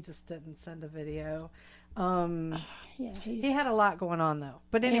 but he just didn't send a video. Yeah, he's He had a lot going on though.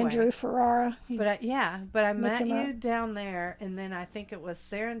 But anyway, Andrew Ferrara. But I met him you up. down there, and then I think it was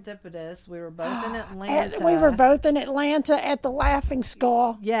serendipitous. We were both in Atlanta. We were both in Atlanta at the Laughing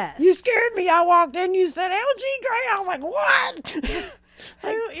Skull. Yes. You scared me. I walked in. You said LG Gray. I was like, what?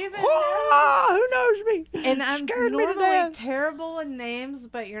 Who even knows? Who knows me? And I'm Scared me to normally death. terrible in names,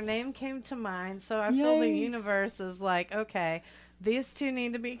 but your name came to mind, so I feel the Yay. universe is like, okay, these two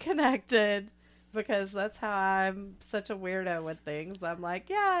need to be connected. because that's how I'm such a weirdo with things. I'm like,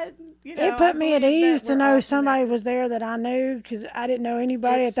 yeah, It put me at ease to know somebody was there that I knew, because I didn't know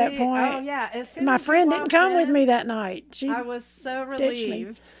anybody at that point. Oh yeah, as soon My as you friend didn't walked come with in, me that night. She I was so ditched me.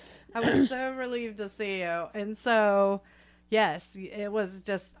 relieved. I was so relieved to see you, and so yes, it was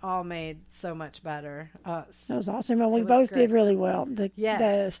just all made so much better. That was awesome, and we It was both great. did really well. The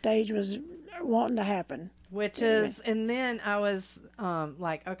Yes. stage was wanting to happen. Which is, and then I was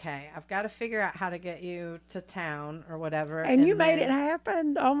like, okay, I've got to figure out how to get you to town or whatever. And you made then- it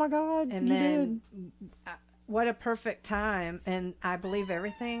happen. Oh my God. And you then, did. what a perfect time. And I believe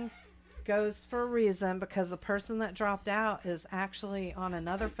everything goes for a reason, because the person that dropped out is actually on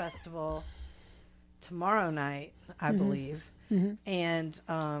another festival tomorrow night, I believe. And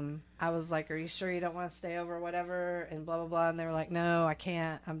I was like, are you sure you don't want to stay over or whatever? And blah, blah, blah. And they were like, no, I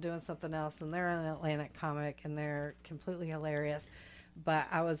can't. I'm doing something else. And they're an Atlantic comic, and they're completely hilarious. But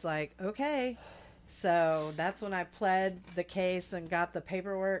I was like, okay. So that's when I pled the case and got the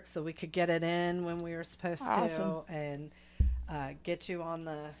paperwork so we could get it in when we were supposed Awesome. to, and get you on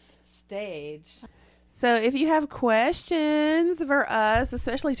the stage. So if you have questions for us,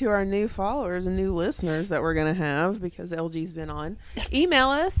 especially to our new followers and new listeners that we're going to have because LG's been on, email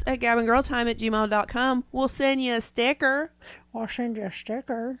us at gabandgirltime@gmail.com. We'll send you a sticker, Or send you a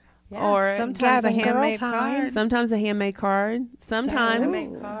sticker. Yeah, Or sometimes a Gavin Girl handmade Time. card. sometimes a handmade card, sometimes,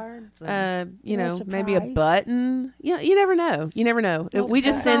 Handmade cards. and- you Little know, maybe a surprise. button. You never know. You never know. Little We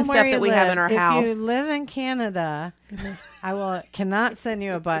just surprise. send From stuff where you that we have in live. our if house. you live in Canada, cannot send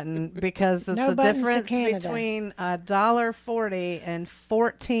you a button because it's No the buttons to difference Canada. between $1.40 and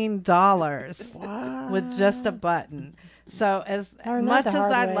 $14 Wow. with just a button. So as Learned that much the as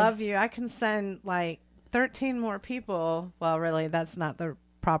hard I way. love you, I can send like 13 more people. Well, really, that's not the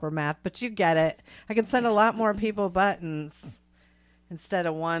proper math, but you get it. I can send a lot more people buttons instead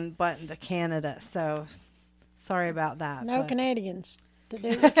of one button to Canada. So sorry about that. No but- Canadians. We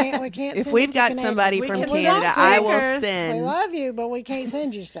can't If send we've it to got Canadians. somebody We from can Canada, send I will stickers. We send. love you, but we can't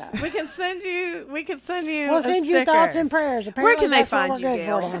send you stuff. We can send you. We'll a send you sticker. thoughts and prayers. Apparently can they that's find what you, we're good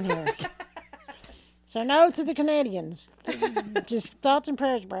Gail? for down here. So no to the Canadians. Just thoughts and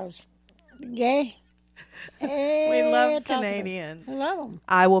prayers, bros. Yay. We love Thoughts and prayers. Canadians. We love them.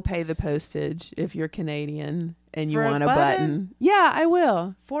 I will pay the postage if you're Canadian and you For a want a button? button. Yeah, I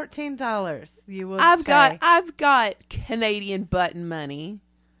will. $14. You will. I've pay. got Canadian button money.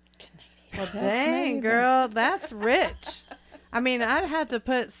 Well, That's dang, Canadian. girl, that's rich. I mean, I'd have to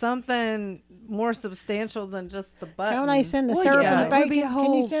put something more substantial than just the button. Don't they send the Well, syrup yeah, and the it would be bacon? a Can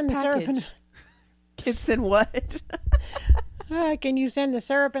you whole send the syrup and package. Kids and what? can you send the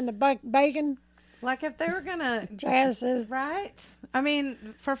syrup and the bacon? Like if they were gonna, Jazz says right? I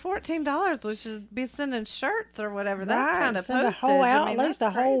mean, for $14, we should be sending shirts or whatever. That Right, kind of send a postage. whole I out- mean, at least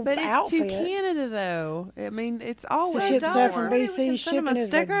that's a whole crazy. But it's outfit. to Canada, though. I mean, it's always ship stuff from Don't worry, BC, we can send them shipping a is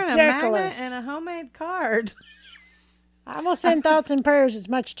sticker and a magnet ridiculous. and a homemade card. I will send thoughts and prayers. It's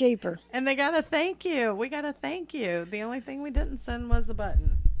much cheaper. And they got to thank you. We got to thank you. The only thing we didn't send was a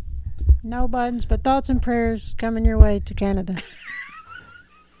button. No buttons, but thoughts and prayers coming your way to Canada.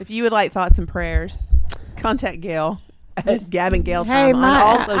 If you would like thoughts and prayers, contact Gail at Gavin Gail Hey, Time on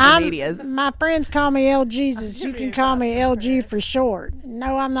all social medias. My friends call me L Jesus. You can call me LG for short.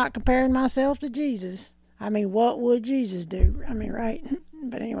 No, I'm not comparing myself to Jesus. I mean, what would Jesus do? I mean, right?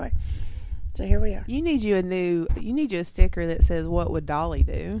 But anyway, so here we are. You need you a sticker that says "What would Dolly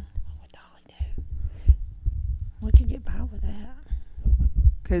do?" What would Dolly do? We could get by with that.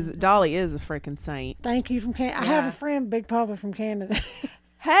 Because Dolly is a freaking saint. Thank you from Canada. I have Yeah. a friend, Big Papa from Canada.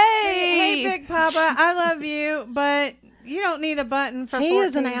 Hey, Big Papa, I love you, but you don't need a button for He $14.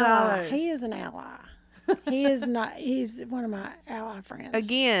 is an ally. He is an ally. He is not. He's one of my ally friends.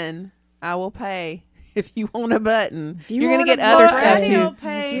 Again, I will pay if you want a button. you You're gonna want get a other button- stuff Brady will too.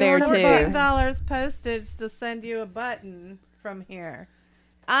 pay there too. $14 postage to send you a button from here.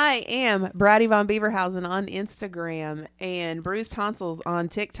 I am Braddy Von Beaverhausen on Instagram and Bruised Tonsils on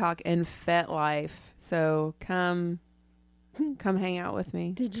TikTok and FetLife. So come hang out with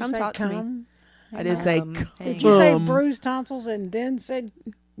me. Did you come say talk to me. come? I did say. Did you say come. bruised tonsils and then said?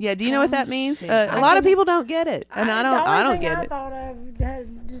 Yeah. Do you know what that means? see. A lot of people don't get it, and I don't. I don't get I it. thought of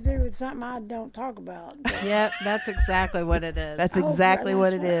had to do with something I don't talk about. Yep, that's exactly what it is. That's exactly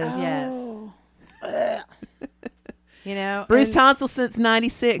what it is. Yes. Yes. You know, Bruised and tonsils since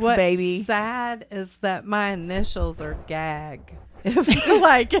 '96, what's baby. sad is that my initials are GAG. If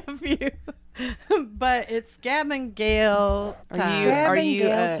you, but it's Gavin Gale. Are Time, you? Are Gavin you?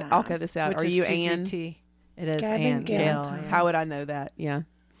 Gale time. I'll cut this out. which Are is you Ann? GGT. It is Gavin Ann Gale Gale. time. yeah. How would I know that? Yeah.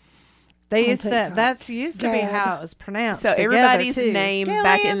 They on used to. TikTok. That's used to be Gab. how it was pronounced. So together, everybody's too. name Gilliam,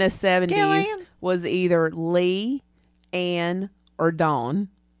 back in the 70s Gilliam. was either Lee, Ann, or Dawn.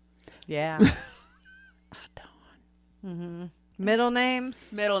 Yeah. Mm-hmm. Middle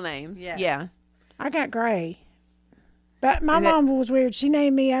names. Middle names. Yes. Yeah. I got Gray. But my And that- mom was weird. She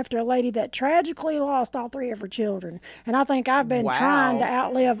named me after a lady that tragically lost all 3 of her children. And I think I've been Wow. trying to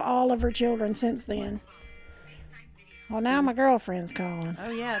outlive all of her children since then. Well, now my girlfriend's calling.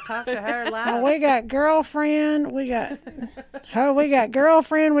 Oh yeah, talk to her Oh, loud. we got girlfriend, we got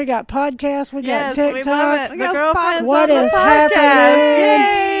girlfriend, we got podcast, we Yes, got we TikTok. love it. The girlfriend's What on the is podcast.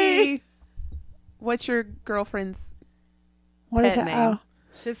 happening? Yay! What's your girlfriend's? What is Pet that? name. Oh,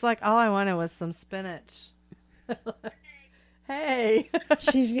 She's like, all I wanted was some spinach. Hey.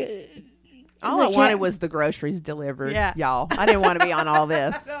 she's All The I wanted cat- was the groceries delivered. Yeah. Y'all. I didn't want to be on all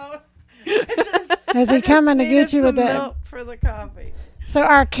this. is he coming to get you with that? milk for the coffee. So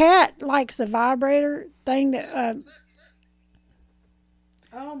our cat likes a vibrator thing that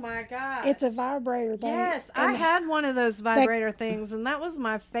Oh my gosh. it's a vibrator thing. Yes, I And- had one of those vibrator things, and that was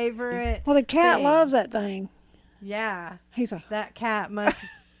my favorite. Well, the cat thing. loves that thing. Yeah, He's like, that cat must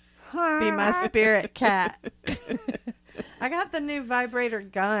be my spirit cat. I got the new vibrator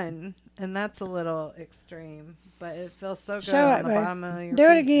gun, and that's a little extreme, but it feels so good Show on it, the babe. bottom of your Do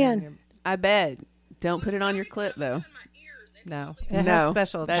it feet again. and your- I bet. Don't put it on your clip, though. No, it has No,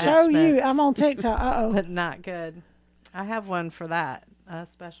 special that is- show you. attachments, I'm on TikTok. Uh-oh. but not good. I have one for that, a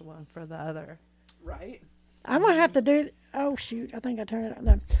special one for the other. Right. I'm going to have to do... Oh, shoot. I think I turned it on.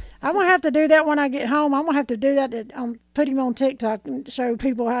 No. I'm going to have to do that when I get home. I'm going to have to do that put him on TikTok and show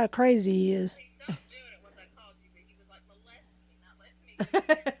people how crazy he is. He stopped doing it once I called you, but he was like molesting me, not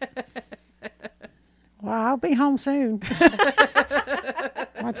letting me. Well, I'll be home soon.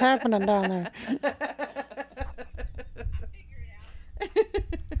 What's happening down there?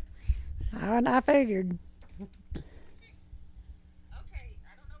 I figured. Okay,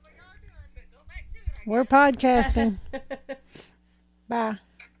 I don't know what y'all are doing, but go back to it. I We're podcasting. Bye.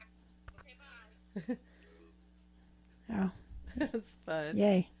 Okay, bye. Oh, It's fun.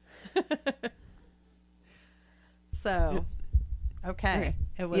 yay. So, okay, Okay.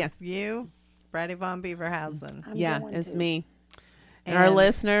 it was Yeah. you, Brady Von Beaverhausen. I'm Yeah, going it's to. me. And our And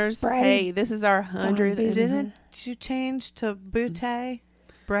listeners, Brady hey, this is our 100th. Von Didn't you change to Butte?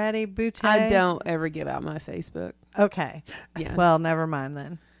 Brady Butte? I don't ever give out my Facebook. Okay. Yeah. Well, never mind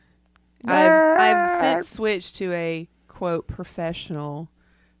then. I've since switched to a quote professional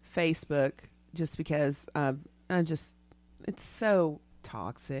Facebook just because it's so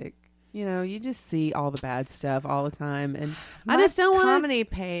toxic. You know, you just see all the bad stuff all the time, and I My just don't want comedy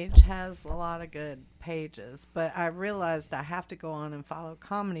page has a lot of good pages, but I realized I have to go on and follow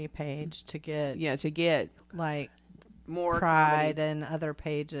comedy page to get to get like more Pride comedy, and other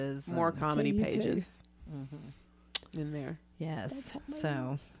pages. more and- comedy you too. pages in there. Yes. That's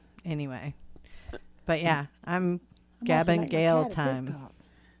So, anyway, but yeah, I'm I'm Gab about to and make my Gail cat a time. TikTok.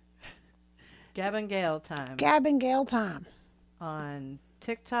 Gab and Gail time Gab and Gail time on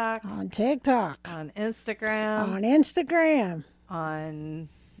TikTok, on TikTok, on Instagram, on Instagram. on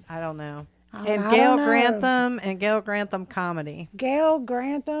I don't know. on And I Gail don't know. Grantham and Gail Grantham Comedy. Gail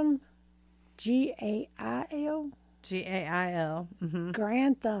Grantham, Gail Gail. Mm-hmm.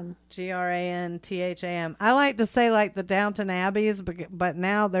 Grantham. Grantham. I like to say like the Downton Abbeys, but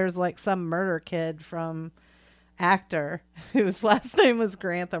now there's like some murder kid from actor whose last name was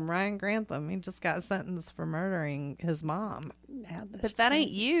Grantham, Ryan Grantham. He just got sentenced for murdering his mom. Now this But that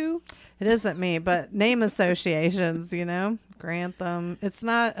ain't you. It isn't me, but name associations, you know, Grantham. It's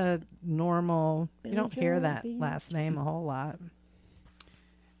not a normal. You don't hear that last name a whole lot.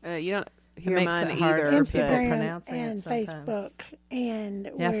 You don't hear makes mine it hard either. for but- people Instagram pronouncing it and sometimes. Facebook and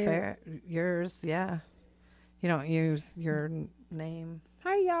Yeah, we're- fair. Yours, yeah. You don't use your name.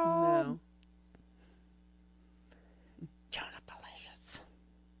 Hi y'all. No. Jonah Delicious.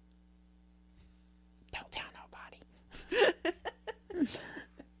 Don't tell nobody.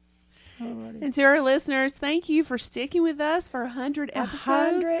 And to our listeners, thank you for sticking with us for 100 episodes.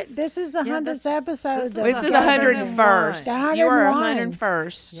 100. This is the Yeah, 100th this- episode. this of is It's the the 101st. The You are 101.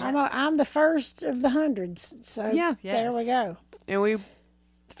 101st. Yeah. I'm the first of the hundreds. So Yeah. there we Yes. go. And we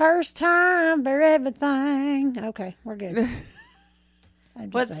First time for everything. Okay, we're good. I'm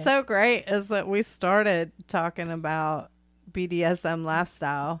just What's saying. so great is that we started talking about BDSM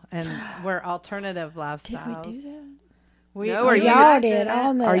lifestyle, and we're alternative Did lifestyles. we do that? No, are you- Y'all I did it.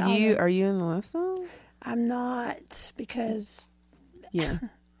 on the. are on you the- are you in the lifestyle? I'm not because Yeah.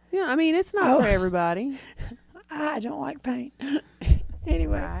 Yeah, I mean it's not Oh. for everybody. I don't like paint.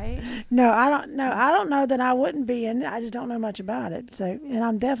 Anyway, Right? No, I don't know. I don't know that I wouldn't be in it. I just don't know much about it. So, and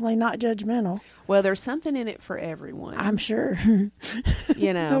I'm definitely not judgmental. Well, there's something in it for everyone. I'm sure.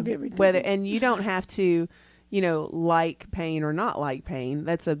 You know, Don't get me whether, started. and you don't have to, you know, like pain or not like pain.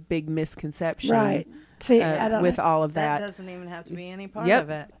 That's a big misconception. Right. See, I don't with know. all of That that. doesn't even have to be any part Yep. of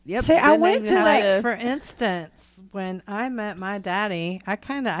it. Yep. See, I Didn't went even to have Like, to- for instance, when I met my daddy, I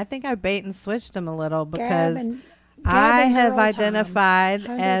think I bait and switched him a little because I Gavin have Girl Time, identified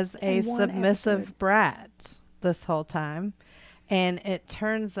as a 101 submissive episode. brat this whole time. And it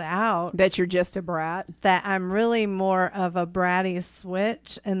turns out that you're just a brat. that I'm really more of a bratty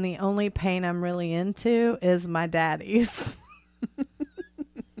switch, and the only pain I'm really into is my daddy's.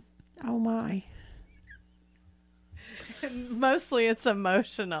 Oh my. Mostly it's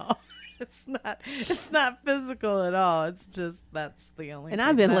emotional. It's not physical at all. It's just that's the only And thing.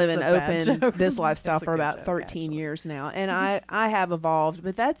 I've been That's living a bad open joke. this lifestyle It's a for good about joke, 13 actually. years now. And I have evolved,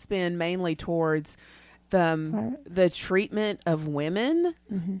 but that's been mainly towards the treatment of women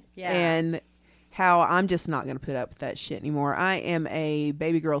Yeah. and how I'm just not going to put up with that shit anymore. I am a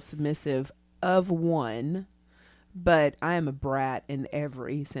baby girl submissive of one, but I am a brat in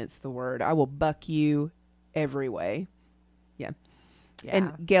every sense of the word. I will buck you every way. Yeah. Yeah.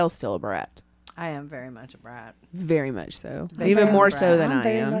 And Gail's still a brat. I am very much a brat. Very much so. I'm Even very more brat. so than I'm I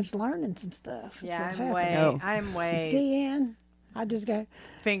very am. much learning some stuff. is Yeah, what's I'm happening. way. I'm way Deanne, I just go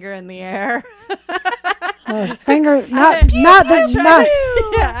finger in the air. finger, not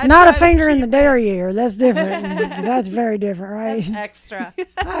Yeah, I not a try to finger in keep the derriere. That's different. 'Cause that's very different, right? That's extra.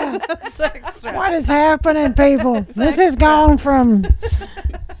 That's extra. What is happening, people? This has gone from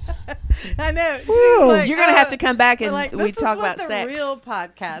I know. She's Whew. like, You're going to have to come back and like, we this talk is what about the sex. real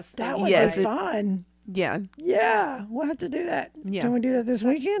podcast. that is would Yes, be it- fun. Yeah. Yeah, we'll have to do that. Yeah. Can we do that this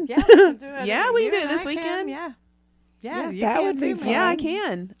weekend? Yeah, we can do it. Yeah, we You can do it and this I weekend. can, Yeah. Yeah, you that can would be too, fun. man. Yeah, I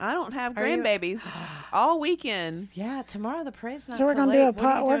can. I don't have Are you- grandbabies all weekend. Yeah, tomorrow the parade's not So we're till gonna do late. a What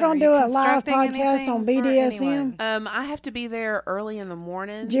are you we're doing? gonna Are do you a live constructing podcast on anything for BDSM? anyone? I have to be there early in the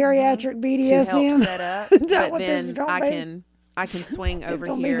morning Geriatric to help BDSM. set up. Is that but what then this is gonna be? I can swing over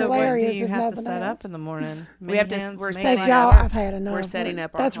gonna be here. So what hilarious do you if have to nothing set else. up in the morning? We have to- Main hands, we're main Say, setting y'all, up- I've had enough. We're setting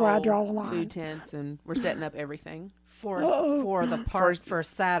up our That's where I whole draw the line. food tents, and we're setting up everything for Uh-oh. for the part for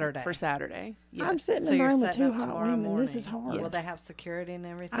Saturday. for Saturday. Yes. I'm sitting So in a you're room with setting two up hot tomorrow women. morning. This is hard. Will they have security and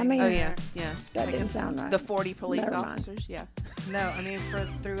everything? I mean- Oh yeah, yeah. That didn't sound right. The 40 police Never mind. officers. Yeah, No, I mean for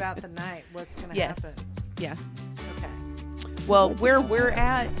throughout the night. What's going to Yes. happen? yeah. Okay. Well, where we're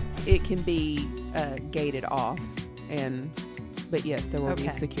at, it can be gated off, but yes, there will be Okay.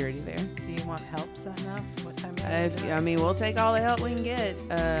 security there. Do you want help setting up? What time? You wanna do it? I mean, we'll take all the help we can get.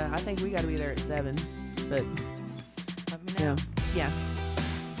 I think we got to be there at 7, but Let me you know. know, yeah.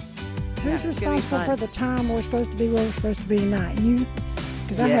 Who's Yeah, it's gonna be responsible fun. for the time we're supposed to be where we're supposed to be tonight? You?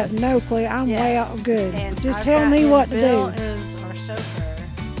 Because I Yes. have no clue. I'm Yeah. way out good. And Just I've tell got- me and what to Bill do. is our chauffeur.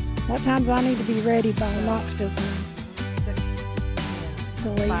 What time do I need to be ready by Knoxville time 6 to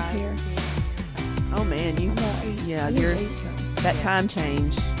leave Five. here? Oh man, you I'm gonna eat. Yeah, I need to you're- eat something. that Yeah. time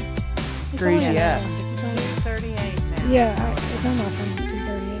change It's screws only you an up. hour. It's It's only- 2:38 now. Yeah, it's on my phone at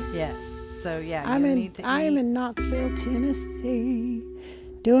 2:38. Yes. So yeah, I'm you in. need to I eat. am in Knoxville, Tennessee,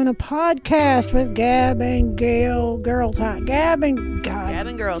 doing a podcast with Gab and Gail. Girl time. Gab and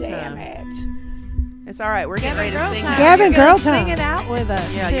Girl damn time. it. It's all right. We're getting ready to Girl sing. time. Gavin You're gonna Girl sing time. it out with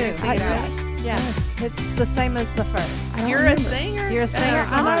us Yeah, too. you're gonna sing it out. Yeah, it's the same as the first. I don't You're a remember. singer. You're a singer.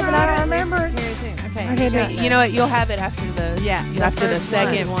 I know, but I don't remember it. Okay. Okay, you got but- this. You know what? You'll have it after the Yeah, the after the first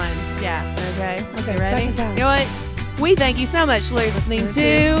second one. one. Yeah. Okay. Okay, You ready? second time. You know what? We thank you so much for listening Thank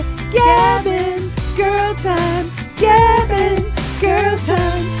to Gavin Girl Time. Gavin Girl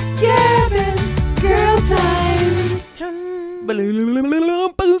Time. Gavin Girl Time.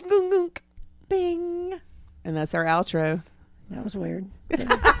 Bing. And that's our outro. That was weird.